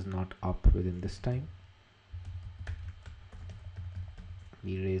service is not up within this time,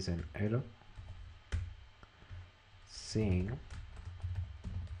 we raise an error saying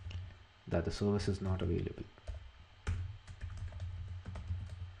that the service is not available.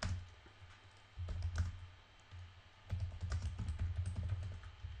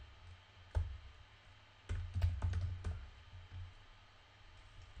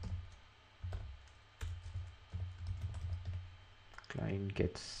 Client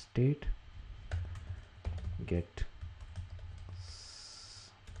gets state, get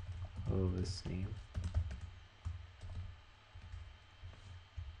service name,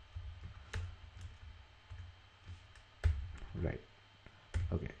 right?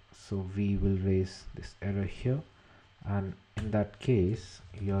 Okay, so we will raise this error here, and in that case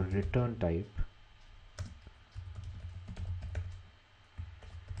your return type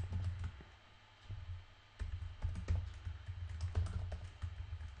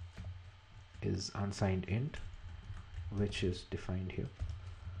is unsigned int, which is defined here.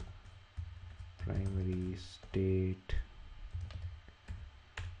 Primary state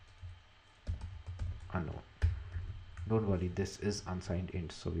unknown. Don't worry, this is unsigned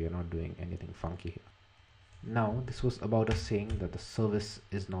int, so we are not doing anything funky here. Now this was about us saying that the service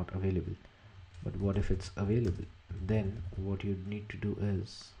is not available, but what if it's available? Then what you need to do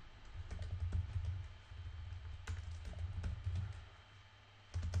is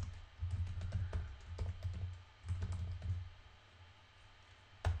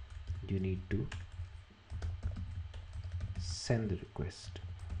you need to send the request.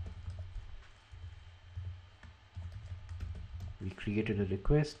 We created a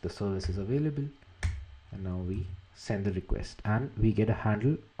request, the service is available, and now we send the request and we get a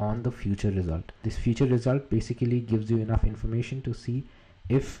handle on the future result. This future result basically gives you enough information to see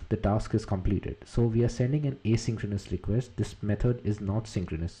if the task is completed. So we are sending an asynchronous request. This method is not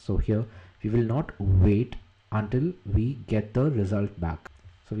synchronous, so here we will not wait until we get the result back.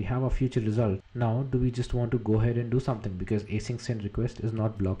 So we have a future result. Now do we just want to go ahead and do something because async send request is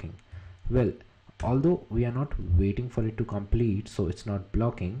not blocking? Well, although we are not waiting for it to complete, so it's not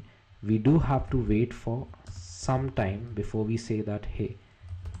blocking, we do have to wait for some time before we say that, hey,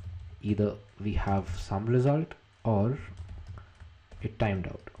 either we have some result or it timed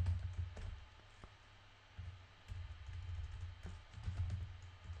out.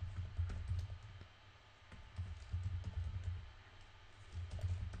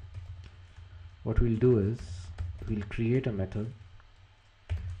 What we'll do is we'll create a method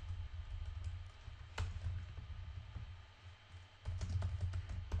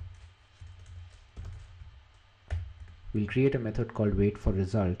we'll create a method called wait for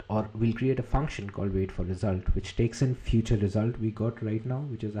result, or we'll create a function called wait for result, which takes in future result we got right now,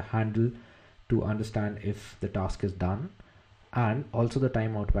 which is a handle to understand if the task is done, and also the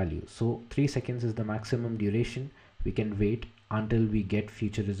timeout value. So 3 seconds is the maximum duration we can wait until we get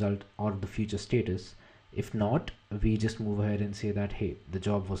future result or the future status. If not, we just move ahead and say that, hey, the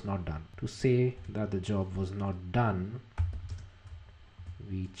job was not done. To say that the job was not done,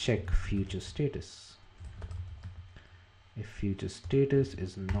 we check future status. If future status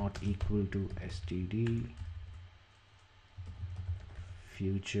is not equal to std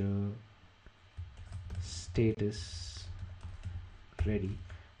future status ready.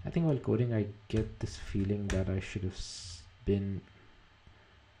 I think while coding I get this feeling that I should have been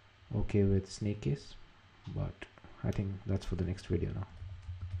okay with snake case, but I think that's for the next video now.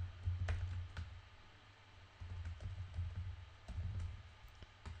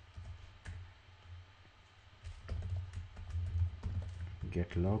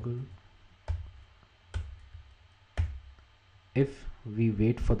 Get logger. If we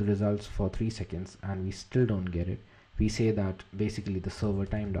wait for the results for 3 seconds and we still don't get it, we say that basically the server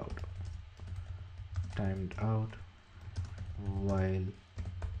timed out while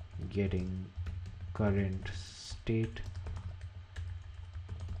getting current state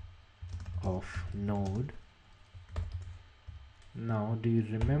of node. Now, do you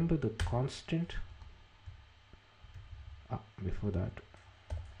remember the constant? Before that,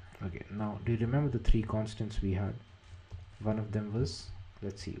 okay, now do you remember the 3 constants we had? One of them was,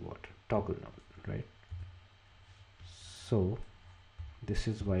 let's see, what, toggle node, right? So this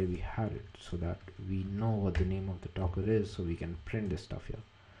is why we had it, so that we know what the name of the toggle is, so we can print this stuff here.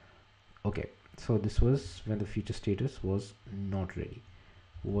 Okay, so this was when the future status was not ready.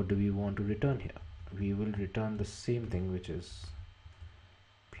 What do we want to return here? We will return the same thing, which is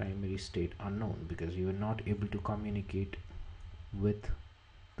primary state unknown, because we were not able to communicate with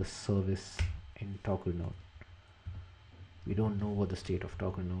the service in toggle node. We don't know what the state of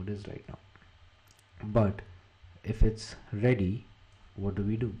toggle node is right now. But if it's ready, what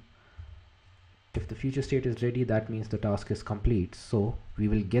do? If the future state is ready, that means the task is complete. So we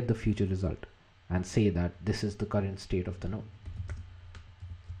will get the future result and say that this is the current state of the node.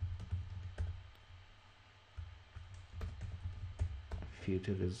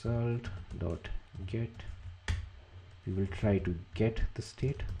 Future result dot get. We will try to get the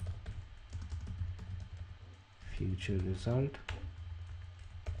state. Future result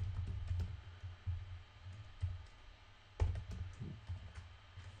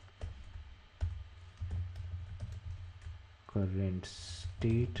current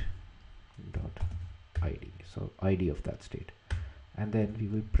state dot id, so id of that state, and then we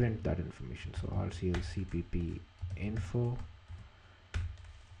will print that information. So rcl cpp info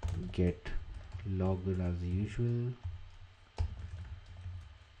get logger as usual,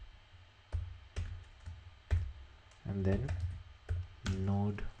 and then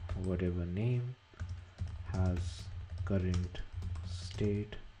node whatever name has current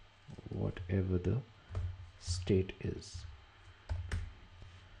state whatever the state is.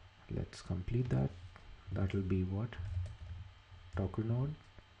 Let's complete that. That will be what? Toggle node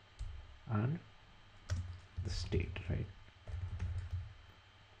and the state, right?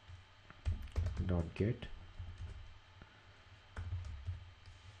 Dot get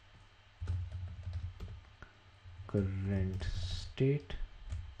current state,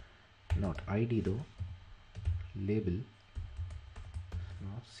 not id though, label,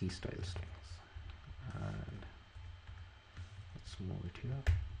 no, C style strings, and let's move it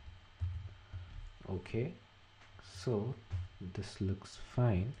here. Okay, so this looks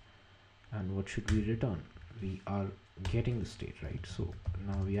fine, and what should we return? We are getting the state, right? So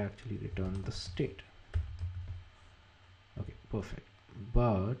now we actually return the state. Okay, perfect.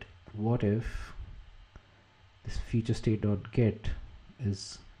 But what if this future state dot get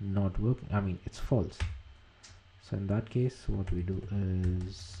is not working? I mean, it's false. So in that case, what we do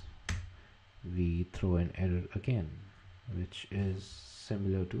is we throw an error again, which is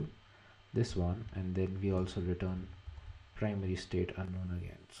similar to this one, and then we also return primary state unknown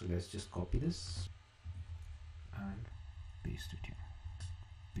again. So let's just copy this and paste it here.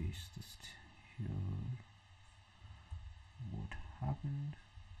 Paste this here. What happened?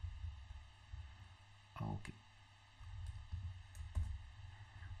 Okay.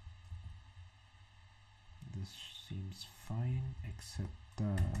 This seems fine, except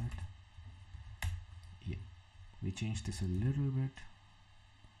that, yeah, we changed this a little bit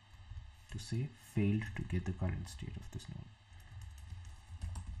to say failed to get the current state of this node.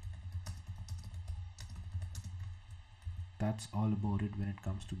 That's all about it when it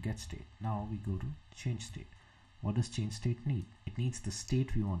comes to get state. Now we go to change state. What does change state need? It needs the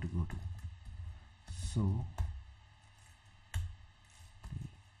state we want to go to. So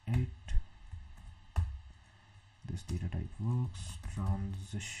 8, this data type works.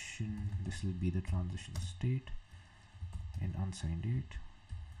 Transition, this will be the transition state in unsigned date.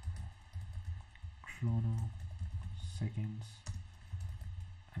 Chrono, seconds,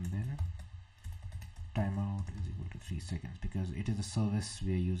 and then timeout is equal to 3 seconds, because it is a service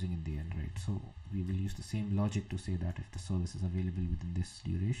we are using in the end, right? So we will use the same logic to say that if the service is available within this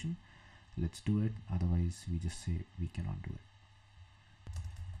duration, let's do it. Otherwise we just say we cannot do it.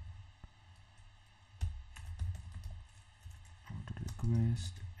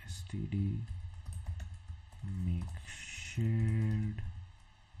 Request std make shared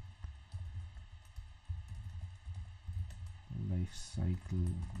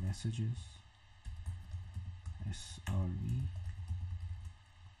lifecycle messages srv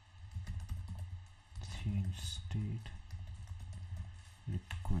change state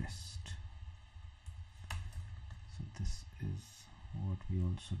request. So this is what we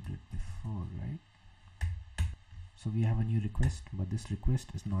also did before, right? So we have a new request, but this request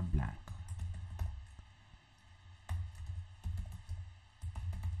is not blank.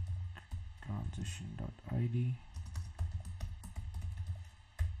 Transition.id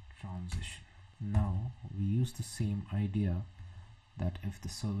transition. Now we use the same idea that if the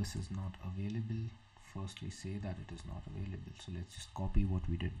service is not available, first we say that it is not available. So let's just copy what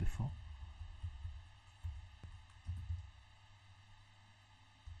we did before.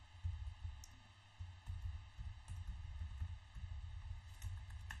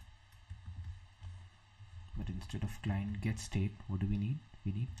 But instead of client get state, what do we need?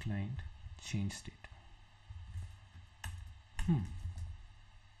 We need client change state.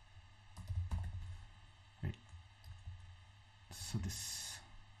 Right. So this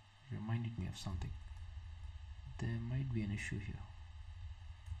reminded me of something. There might be an issue here.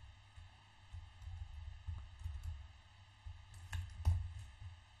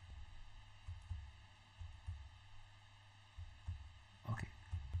 Okay.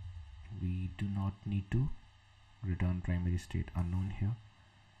 We do not need to return primary state unknown here.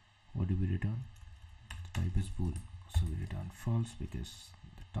 What do we return? The type is bool, so we return false because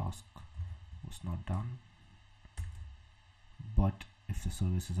the task was not done. But if the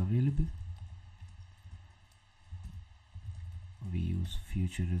service is available, we use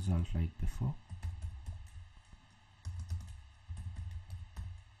future result like before.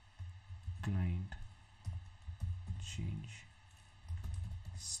 Client change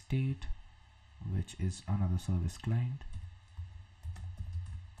state, which is another service client,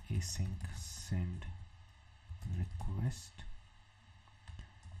 async send request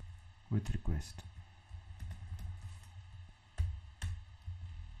with request.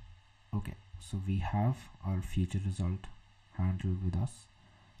 Okay, so we have our future result handled with us.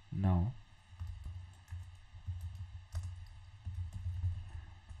 Now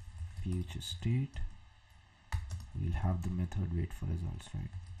future state, we'll have the method wait for results, right?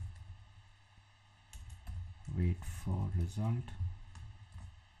 Wait for result.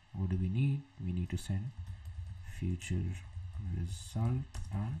 What do we need? We need to send future result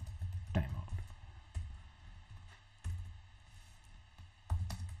and timeout.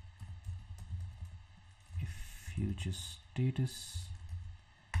 If future status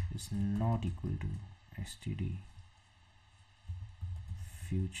is not equal to std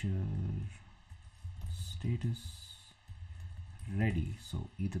future status ready, so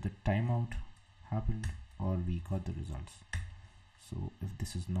either the timeout happened or we got the results. So if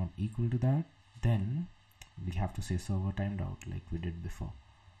this is not equal to that, then we have to say server timed out like we did before.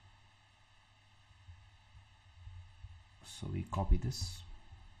 So we copy this,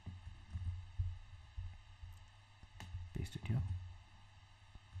 paste it here,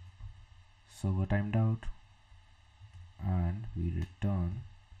 server timed out, and we return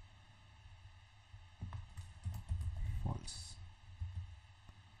false.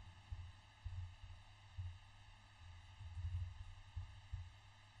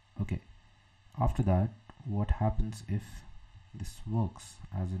 Okay, after that, what happens if this works,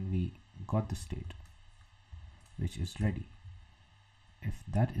 as in we got the state which is ready? If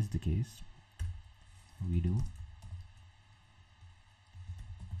that is the case, we do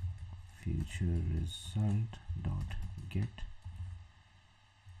future result dot get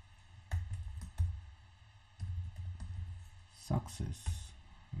success,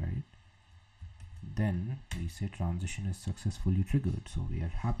 right? Then we say transition is successfully triggered, so we are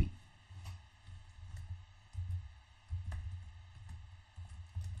happy.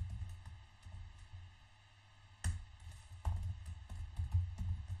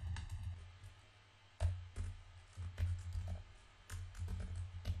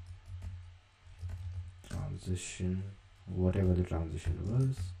 transition, whatever the transition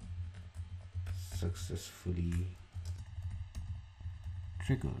was, successfully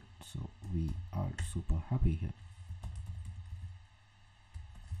triggered. So we are super happy here.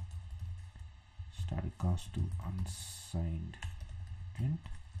 Static cast to unsigned int.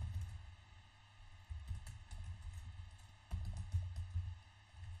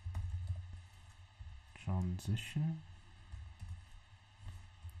 Transition.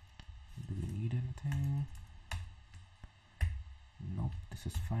 Do we need anything? Nope, this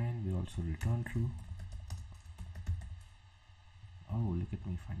is fine. We also return true. Oh, look at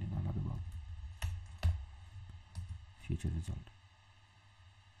me finding another bug. Future result.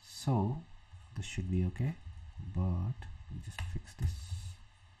 So this should be okay, but we just fix this.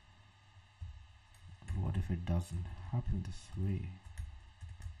 What if it doesn't happen this way?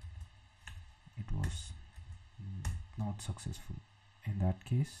 It was not successful. In that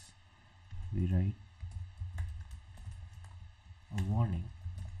case, we write a warning.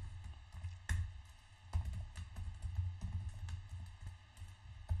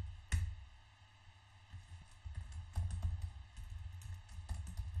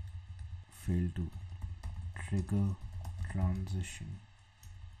 Failed to trigger transition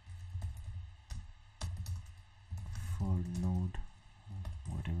for node,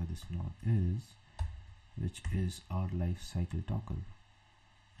 whatever this node is, which is our lifecycle toggle.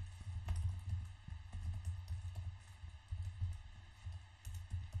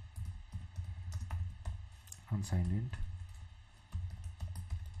 Unsigned int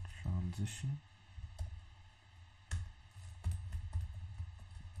transition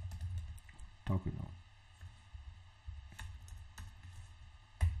toggle node.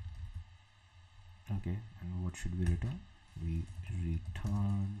 Okay, and what should we return? We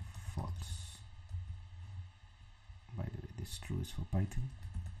return false. By the way, this true is for Python,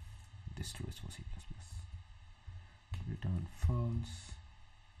 this true is for C++. Return false,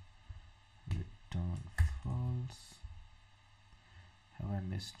 return false. Have I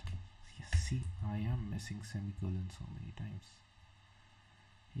missed? Yes, see, I am missing semicolons so many times.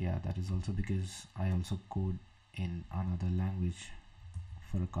 Yeah, that is also because I also code in another language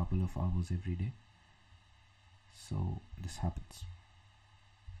for a couple of hours every day, so this happens.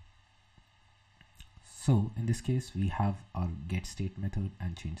 So in this case, we have our get state method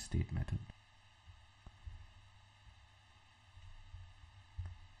and change state method.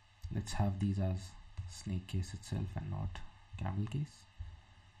 Let's have these as snake case itself and not camel case.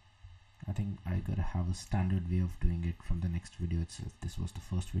 I think I gotta have a standard way of doing it from the next video itself. This was the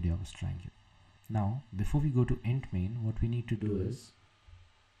first video I was trying here. Now, before we go to int main, what we need to do is,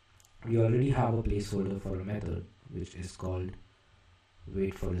 we already have a placeholder for a method which is called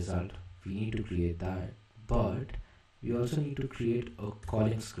wait for result. We need to create that, but we also need to create a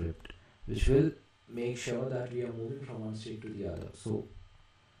calling script which will make sure that we are moving from one state to the other. So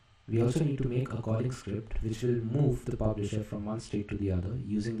we also need to make a calling script which will move the publisher from one state to the other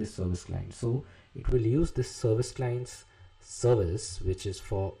using this service client. So it will use this service client's service, which is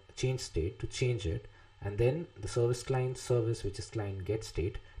for change state, to change it, and then the service client service, which is client get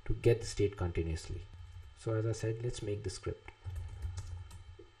state, to get the state continuously. So as I said, let's make the script.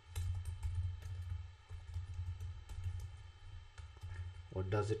 What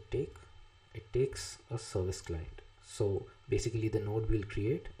does it take? It takes a service client. So basically the node we'll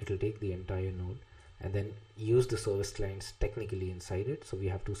create, it will take the entire node and then use the service clients technically inside it. So we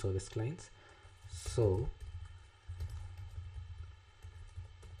have two service clients. So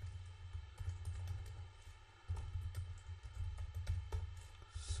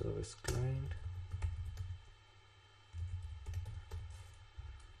service client,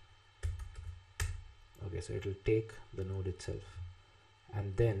 okay, so it will take the node itself,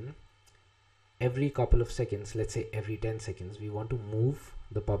 and then every couple of seconds, let's say every 10 seconds, we want to move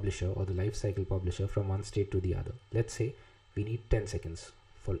the publisher or the lifecycle publisher from one state to the other. Let's say we need 10 seconds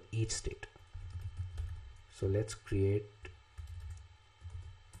for each state. So let's create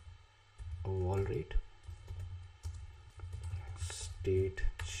a wall rate, state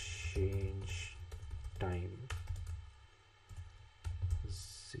change time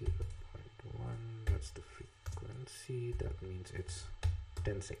 0.1, that's the frequency, that means it's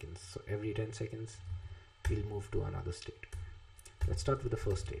 10 seconds. So every 10 seconds we'll move to another state. Let's start with the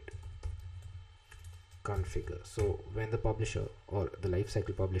first state, configure. So when the publisher or the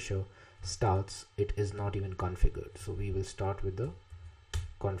lifecycle publisher starts, it is not even configured, so we will start with the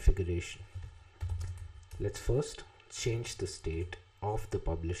configuration. Let's first change the state of the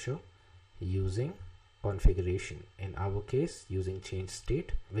publisher using configuration, in our case using change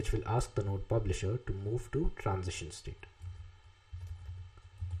state, which will ask the node publisher to move to transition state.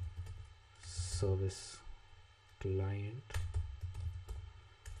 Service client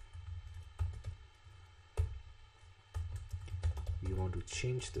we want to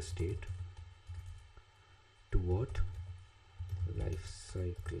change the state to what?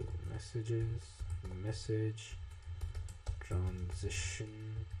 Lifecycle messages, message, transition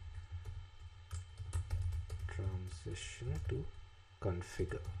to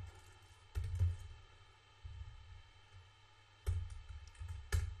configure.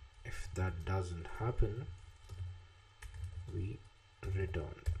 If that doesn't happen, we return,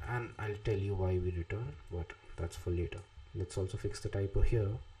 and I'll tell you why we return, but that's for later. Let's also fix the typo here.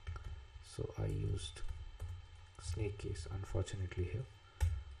 So I used snake case unfortunately here.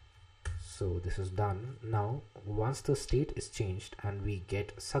 So this is done. Now once the state is changed and we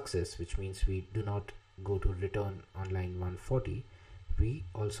get success, which means we do not go to return on line 140, we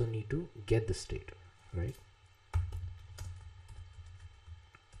also need to get the state, right?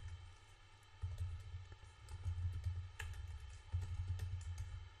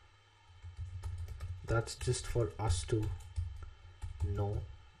 That's just for us to know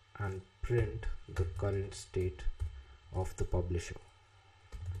and print the current state of the publisher,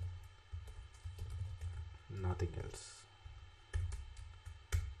 nothing else.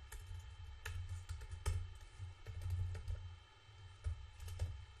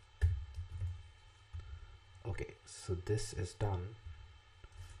 Okay, so this is done.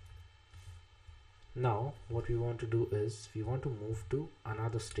 Now what we want to do is we want to move to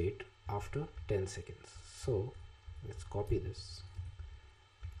another state after 10 seconds. So let's copy this.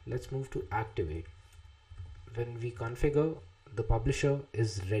 Let's move to activate. When we configure, the publisher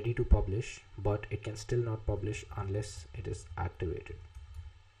is ready to publish, but it can still not publish unless it is activated.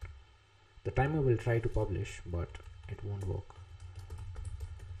 The timer will try to publish, but it won't work.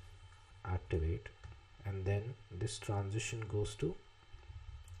 Activate, and then this transition goes to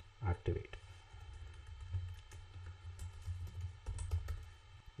activate.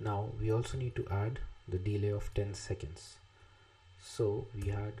 Now we also need to add the delay of 10 seconds. So we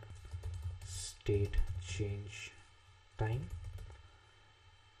had state change time,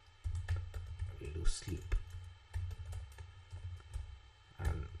 we'll do sleep,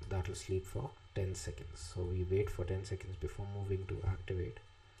 and that will sleep for 10 seconds. So we wait for 10 seconds before moving to activate,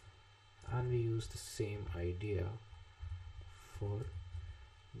 and we use the same idea for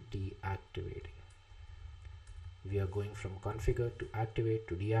deactivating. We are going from configure to activate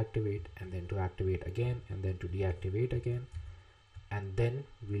to deactivate, and then to activate again, and then to deactivate again, and then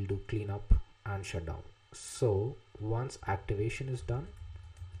we'll do cleanup and shutdown. So once activation is done,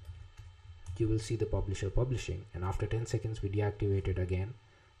 you will see the publisher publishing, and after 10 seconds we deactivate it again.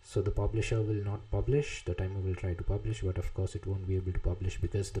 So the publisher will not publish, the timer will try to publish, but of course it won't be able to publish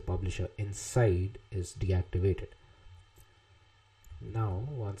because the publisher inside is deactivated. Now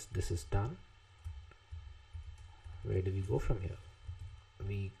once this is done, where do we go from here?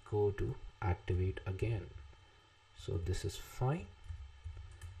 We go to activate again. So this is fine,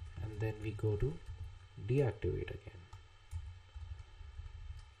 and then we go to deactivate again.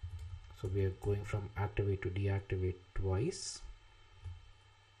 So we are going from activate to deactivate twice.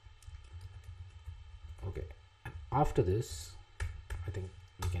 Okay, and after this I think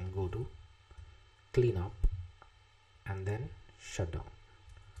we can go to cleanup and then shutdown.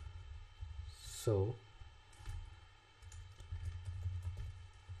 So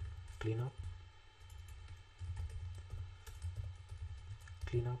cleanup,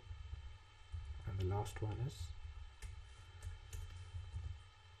 and the last one is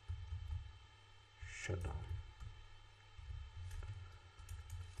shutdown.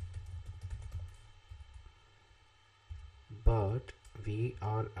 But we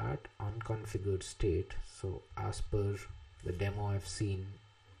are at unconfigured state, so as per the demo I've seen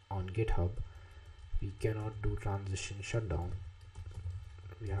on GitHub, we cannot do transition shutdown.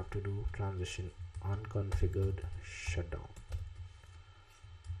 We have to do transition unconfigured shutdown.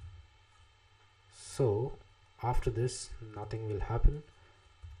 So after this nothing will happen.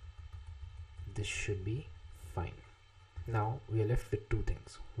 This should be fine. Now we are left with two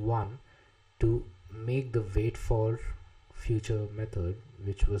things. One, to make the wait for future method,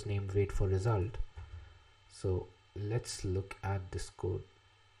 which was named wait for result. So let's look at this code.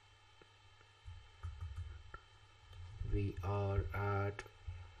 We are at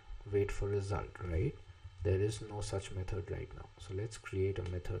wait for result, right? There is no such method right now. So let's create a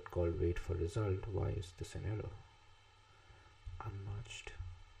method called wait for result. Why is this an error? Unmatched.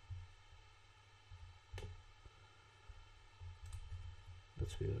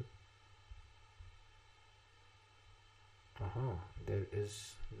 That's weird. There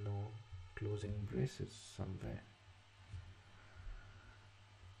is no closing braces somewhere.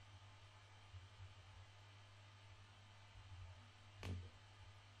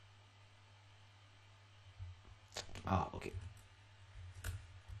 Okay.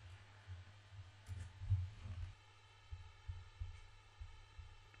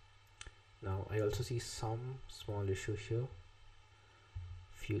 Now I also see some small issue here.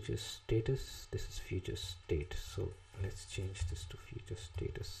 Future status, this is future state, so let's change this to future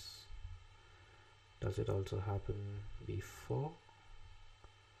status. Does it also happen before?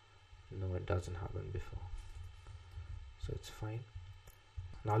 No, it doesn't happen before, so it's fine.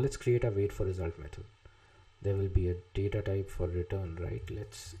 Now let's create a wait for result method. There will be a data type for return, right?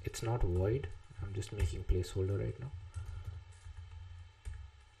 It's not void, I'm just making placeholder right now.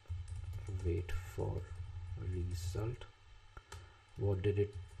 Wait for result. What did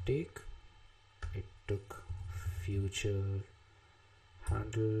it take? It took future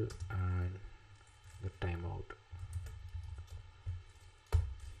handle and the timeout.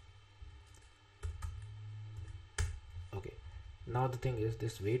 Okay, now the thing is,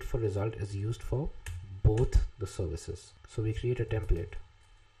 this wait for result is used for both the services. So we create a template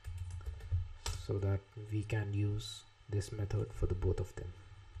so that we can use this method for the both of them.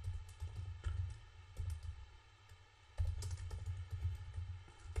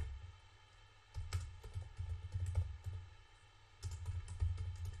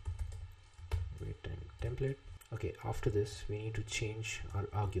 Wait time template. Okay, after this we need to change our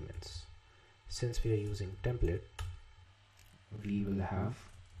arguments. Since we are using template, we will have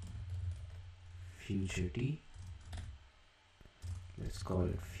future t, let's call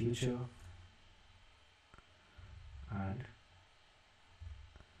it future, and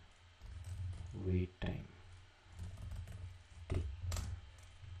wait time t.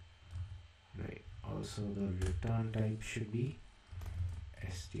 Right, also the return type should be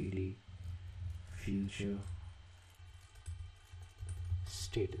std future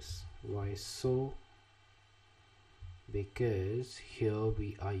status. Why so? Because here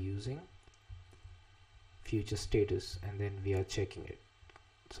we are using future status and then we are checking it,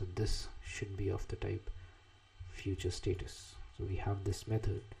 so this should be of the type future status. So we have this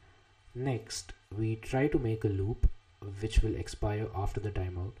method. Next we try to make a loop which will expire after the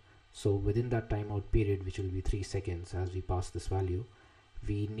timeout. So within that timeout period, which will be 3 seconds as we pass this value,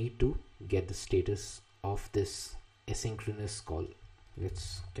 we need to get the status of this asynchronous call.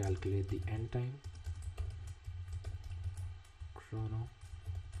 Let's calculate the end time. Chrono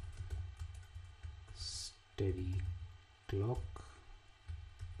steady clock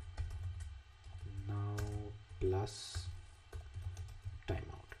now plus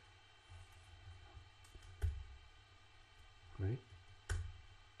timeout, right?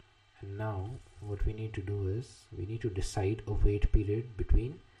 And now what we need to do is we need to decide a wait period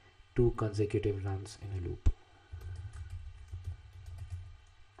between 2 consecutive runs in a loop.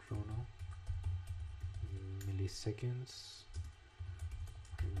 Chrono milliseconds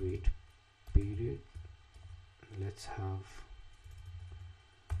wait period, let's have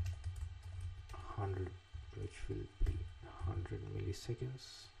 100, which will be 100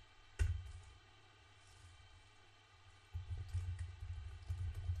 milliseconds.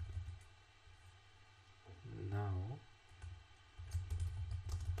 Now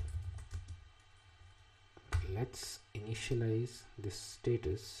let's initialize this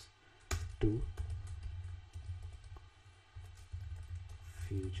status to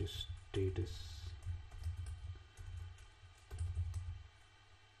future status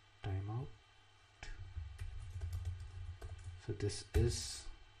timeout. So this is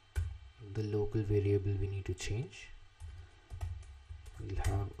the local variable we need to change. We'll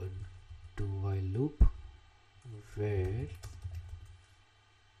have a do while loop where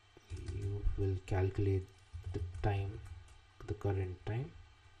you will calculate the time, the current time.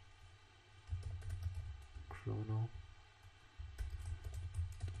 Chrono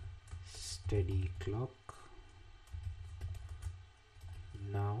steady clock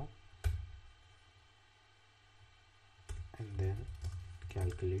now, and then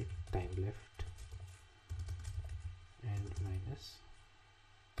calculate time left and minus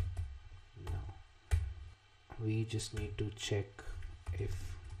now. We just need to check if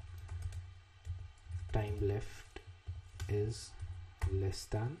time left is less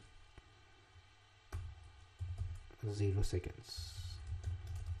than 0 seconds.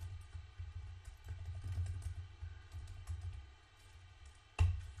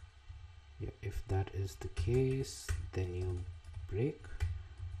 Yeah, if that is the case, then you break,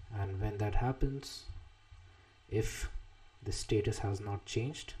 and when that happens, if the status has not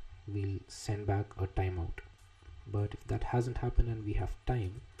changed, we'll send back a timeout. But if that hasn't happened and we have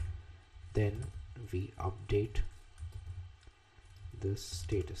time, then we update the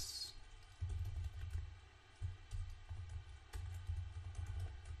status.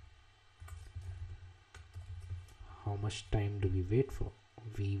 how much time do we wait for?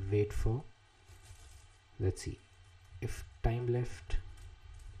 We wait for, let's see, if time left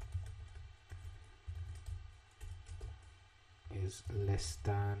is less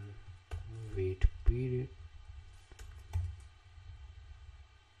than wait period.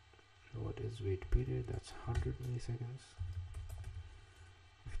 What is wait period? That's 100 milliseconds.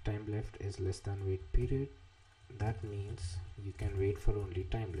 If time left is less than wait period, that means you can wait for only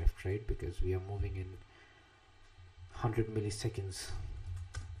time left, right? Because we are moving in 100 milliseconds.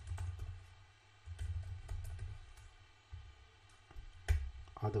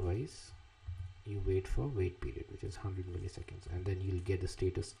 Otherwise, you wait for wait period, which is 100 milliseconds, and then you'll get the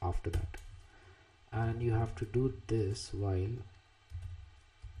status after that. And you have to do this while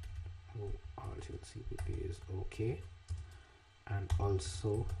CPP is okay, and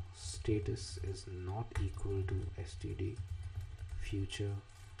also status is not equal to std future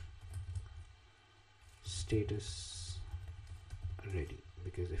status ready,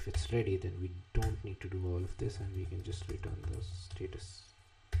 because if it's ready, then we don't need to do all of this and we can just return the status.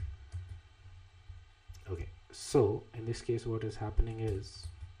 Okay, so in this case what is happening is,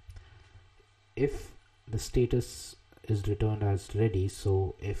 if the status is returned as ready,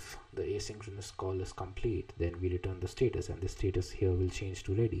 so if the asynchronous call is complete, then we return the status, and the status here will change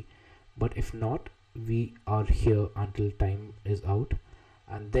to ready. But if not, we are here until time is out,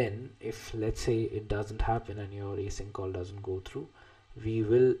 and then if, let's say, it doesn't happen and your async call doesn't go through, we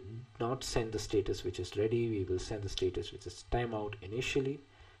will not send the status which is ready, we will send the status which is timeout initially,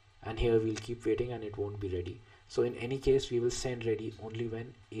 and here we'll keep waiting and it won't be ready. So in any case, we will send ready only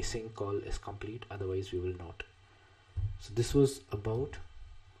when async call is complete, otherwise we will not. So this was about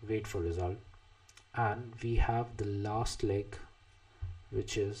wait for result, and we have the last leg,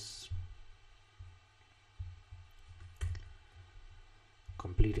 which is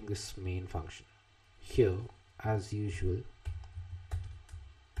completing this main function. Here, as usual,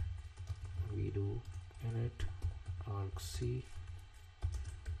 we do init argc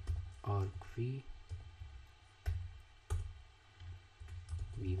argv.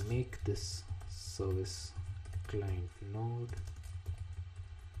 We make this service client node,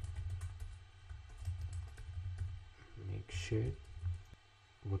 make shared.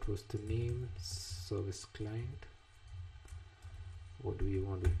 What was the name? Service client. What do we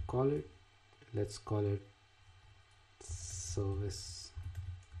want to call it? Let's call it service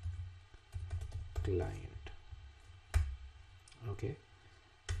client. Okay,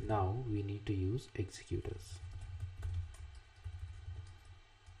 now we need to use executors.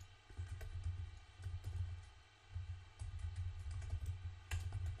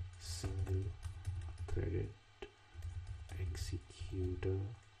 Single threaded executor.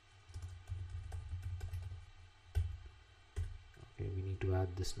 Okay, we need to add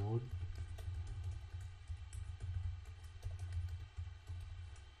this node.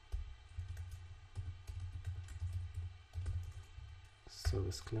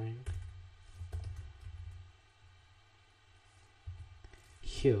 Service client.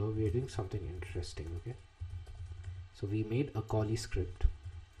 Here we are doing something interesting. Okay, so we made a callee script,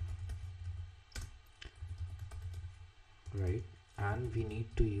 right, and we need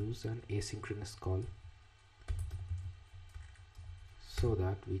to use an asynchronous call so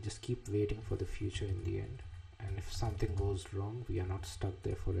that we just keep waiting for the future in the end, and if something goes wrong, we are not stuck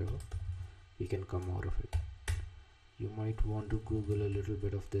there forever, we can come out of it. You might want to Google a little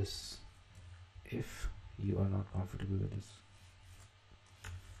bit of this if you are not comfortable with this.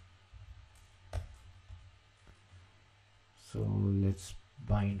 So let's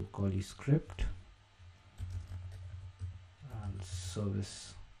bind callee script and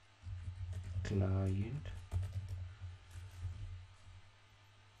service client.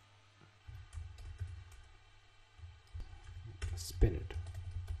 Spin it.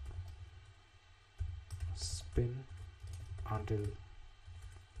 Spin until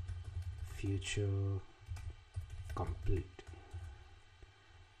future complete.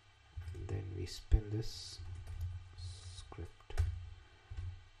 And then we spin this script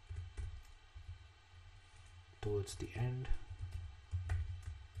towards the end.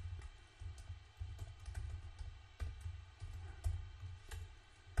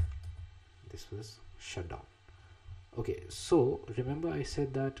 This was shut down. Okay, so remember I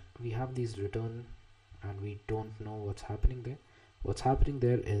said that we have these return and we don't know what's happening there. What's happening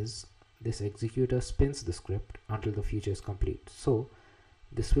there is this executor spins the script until the future is complete. So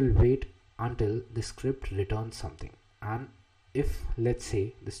this will wait until the script returns something, and if, let's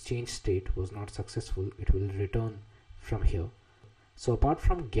say, this change state was not successful, it will return from here. So apart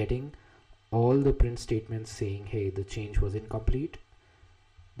from getting all the print statements saying, hey, the change was incomplete,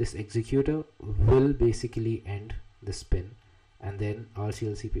 this executor will basically end this pin, and then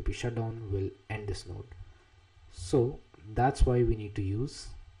rclcpp shutdown will end this node. So that's why we need to use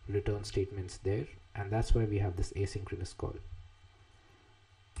return statements there, and that's why we have this asynchronous call.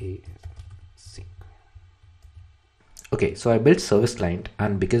 Async. Okay, so I built service client,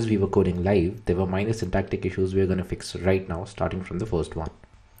 and because we were coding live, there were minor syntactic issues we're going to fix right now, starting from the first one.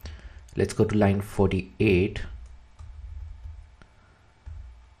 Let's go to line 48.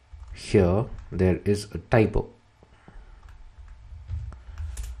 Here there is a typo.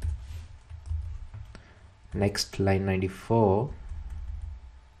 Next, line 94,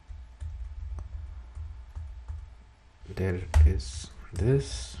 there is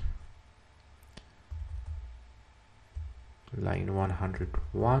this. Line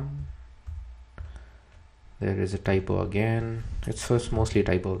 101, there is a typo again. It's first mostly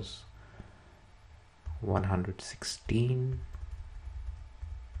typos. 116,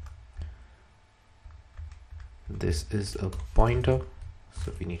 this is a pointer,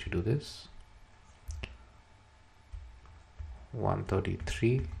 so we need to do this.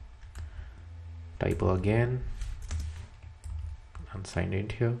 133, typo again, unsigned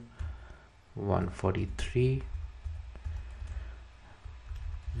int here. 143,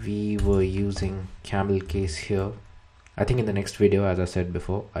 we were using camel case here. I think in the next video, as I said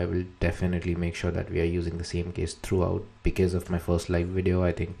before, I will definitely make sure that we are using the same case throughout. Because of my first live video,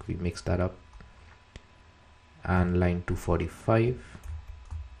 I think we mixed that up. And line 245,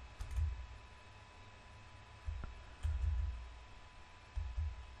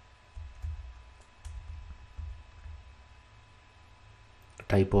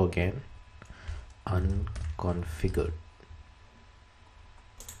 typo again, unconfigured.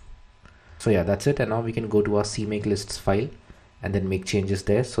 So yeah, that's it. And now we can go to our cmake lists file and then make changes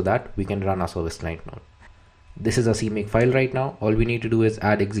there so that we can run our service client node. This is a cmake file right now. All we need to do is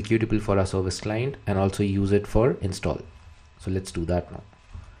add executable for our service client and also use it for install. So let's do that now.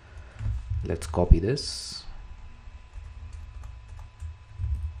 Let's copy this.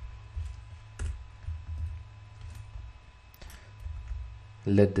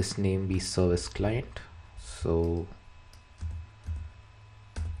 Let this name be service client. So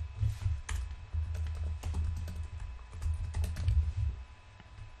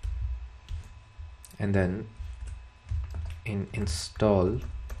and then in install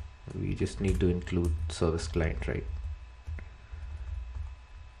we just need to include service client, right?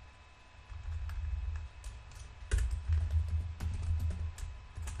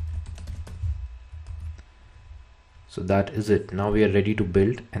 So that is it. Now we are ready to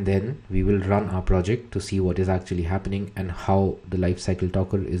build, and then we will run our project to see what is actually happening and how the lifecycle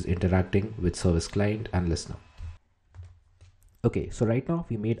talker is interacting with service client and listener. Okay, so right now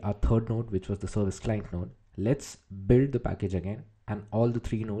we made our third node, which was the service client node. Let's build the package again, and all the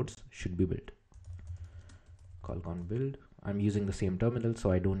three nodes should be built. Callcon build. I'm using the same terminal,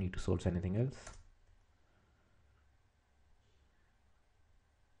 so I don't need to source anything else.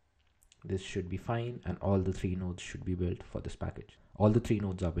 This should be fine, and all the three nodes should be built for this package. All the three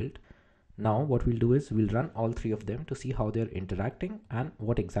nodes are built. Now what we'll do is we'll run all three of them to see how they're interacting and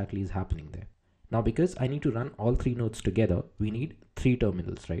what exactly is happening there. Now, because I need to run all three nodes together, we need three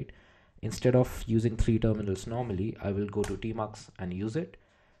terminals, right? Instead of using three terminals normally, I will go to tmux and use it.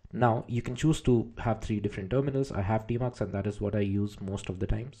 Now you can choose to have three different terminals. I have tmux and that is what I use most of the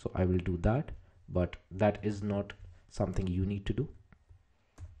time. So I will do that, but that is not something you need to do.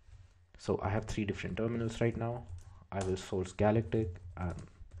 So I have three different terminals right now. I will source Galactic and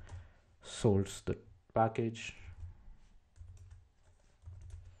source the package.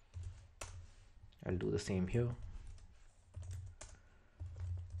 I'll do the same here.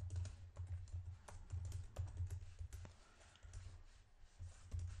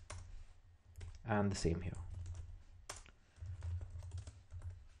 And the same here.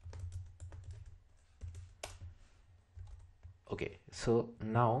 Okay, so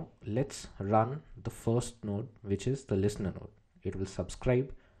now let's run the first node, which is the listener node. It will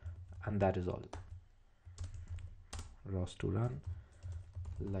subscribe, and that is all. ROS to run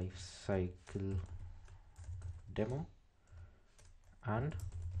lifecycle demo and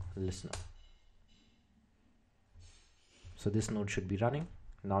listener. So this node should be running.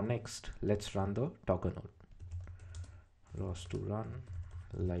 Now next, let's run the talker node. ROS to run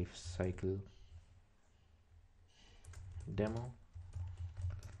lifecycle demo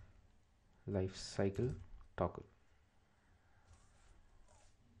lifecycle talker.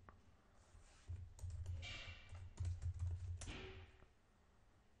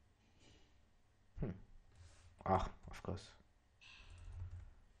 Of course.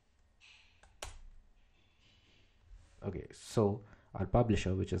 Okay, so our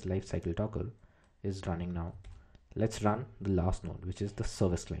publisher, which is Lifecycle Talker, is running now, Let's run the last node, which is the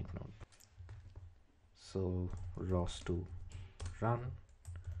service client node. So ROS2 run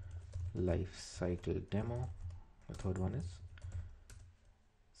lifecycle demo. The third one is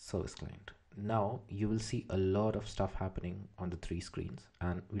service client. Now you will see a lot of stuff happening on the three screens,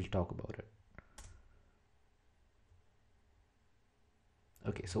 and we'll talk about it.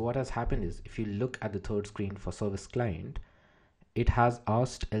 Okay, so what has happened is, if you look at the third screen for service client, it has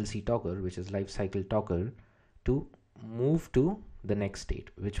asked LC Talker, which is Lifecycle Talker, to move to the next state,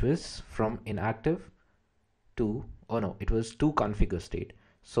 which was from inactive to, oh no, it was to configure state.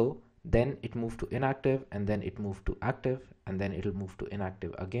 So then it moved to inactive, and then it moved to active, and then it'll move to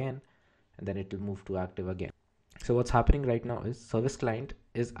inactive again, and then it'll move to active again. So what's happening right now is service client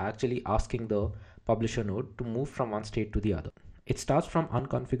is actually asking the publisher node to move from one state to the other. It starts from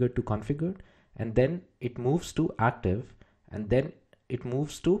unconfigured to configured, and then it moves to active, and then it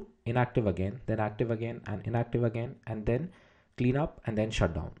moves to inactive again, then active again, and inactive again, and then clean up, and then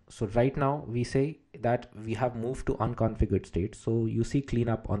shut down. So right now we say that we have moved to unconfigured state. So you see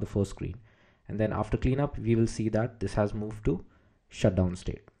cleanup on the first screen, and then after cleanup we will see that this has moved to shutdown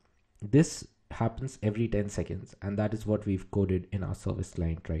state. This happens every 10 seconds, and that is what we've coded in our service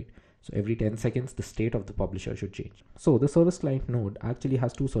client, right? So every 10 seconds the state of the publisher should change. So the service client node actually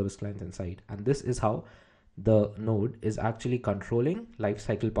has two service clients inside, and this is how the node is actually controlling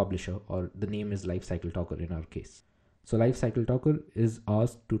Lifecycle Publisher, or the name is Lifecycle Talker in our case. So Lifecycle Talker is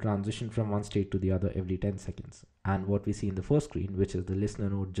asked to transition from one state to the other every 10 seconds. And what we see in the first screen, which is the listener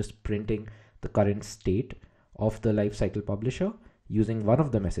node just printing the current state of the Lifecycle Publisher using one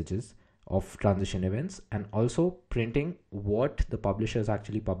of the messages of transition events, and also printing what the publisher is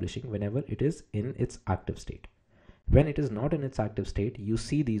actually publishing whenever it is in its active state. When it is not in its active state, you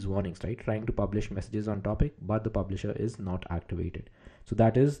see these warnings, right? Trying to publish messages on topic, but the publisher is not activated. So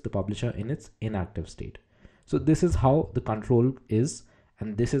that is the publisher in its inactive state. So this is how the control is,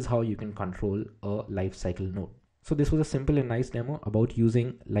 and this is how you can control a lifecycle node. So this was a simple and nice demo about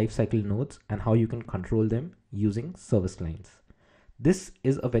using lifecycle nodes and how you can control them using service clients. This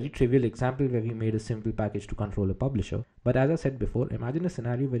is a very trivial example where we made a simple package to control a publisher. But as I said before, imagine a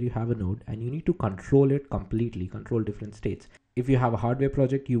scenario where you have a node and you need to control it completely, control different states. If you have a hardware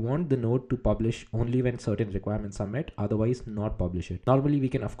project, you want the node to publish only when certain requirements are met, otherwise not publish it. Normally we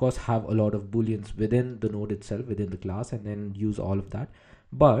can of course have a lot of booleans within the node itself, within the class, and then use all of that.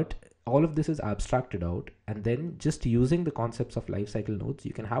 But all of this is abstracted out, and then just using the concepts of lifecycle nodes,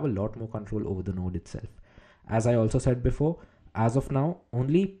 you can have a lot more control over the node itself. As I also said before, as of now,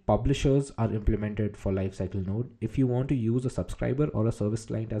 only publishers are implemented for lifecycle node. If you want to use a subscriber or a service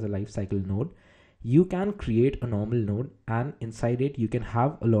client as a lifecycle node, you can create a normal node, and inside it you can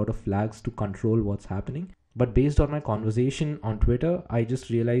have a lot of flags to control what's happening. But based on my conversation on Twitter, I just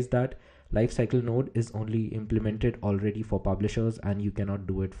realized that lifecycle node is only implemented already for publishers, and you cannot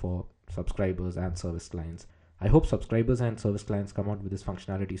do it for subscribers and service clients. I hope subscribers and service clients come out with this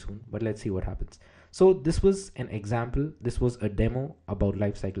functionality soon, but let's see what happens. So this was an example. This was a demo about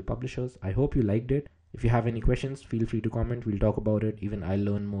lifecycle publishers. I hope you liked it. If you have any questions, feel free to comment. We'll talk about it. Even I'll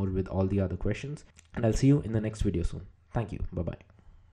learn more with all the other questions, and I'll see you in the next video soon. Thank you. Bye-bye.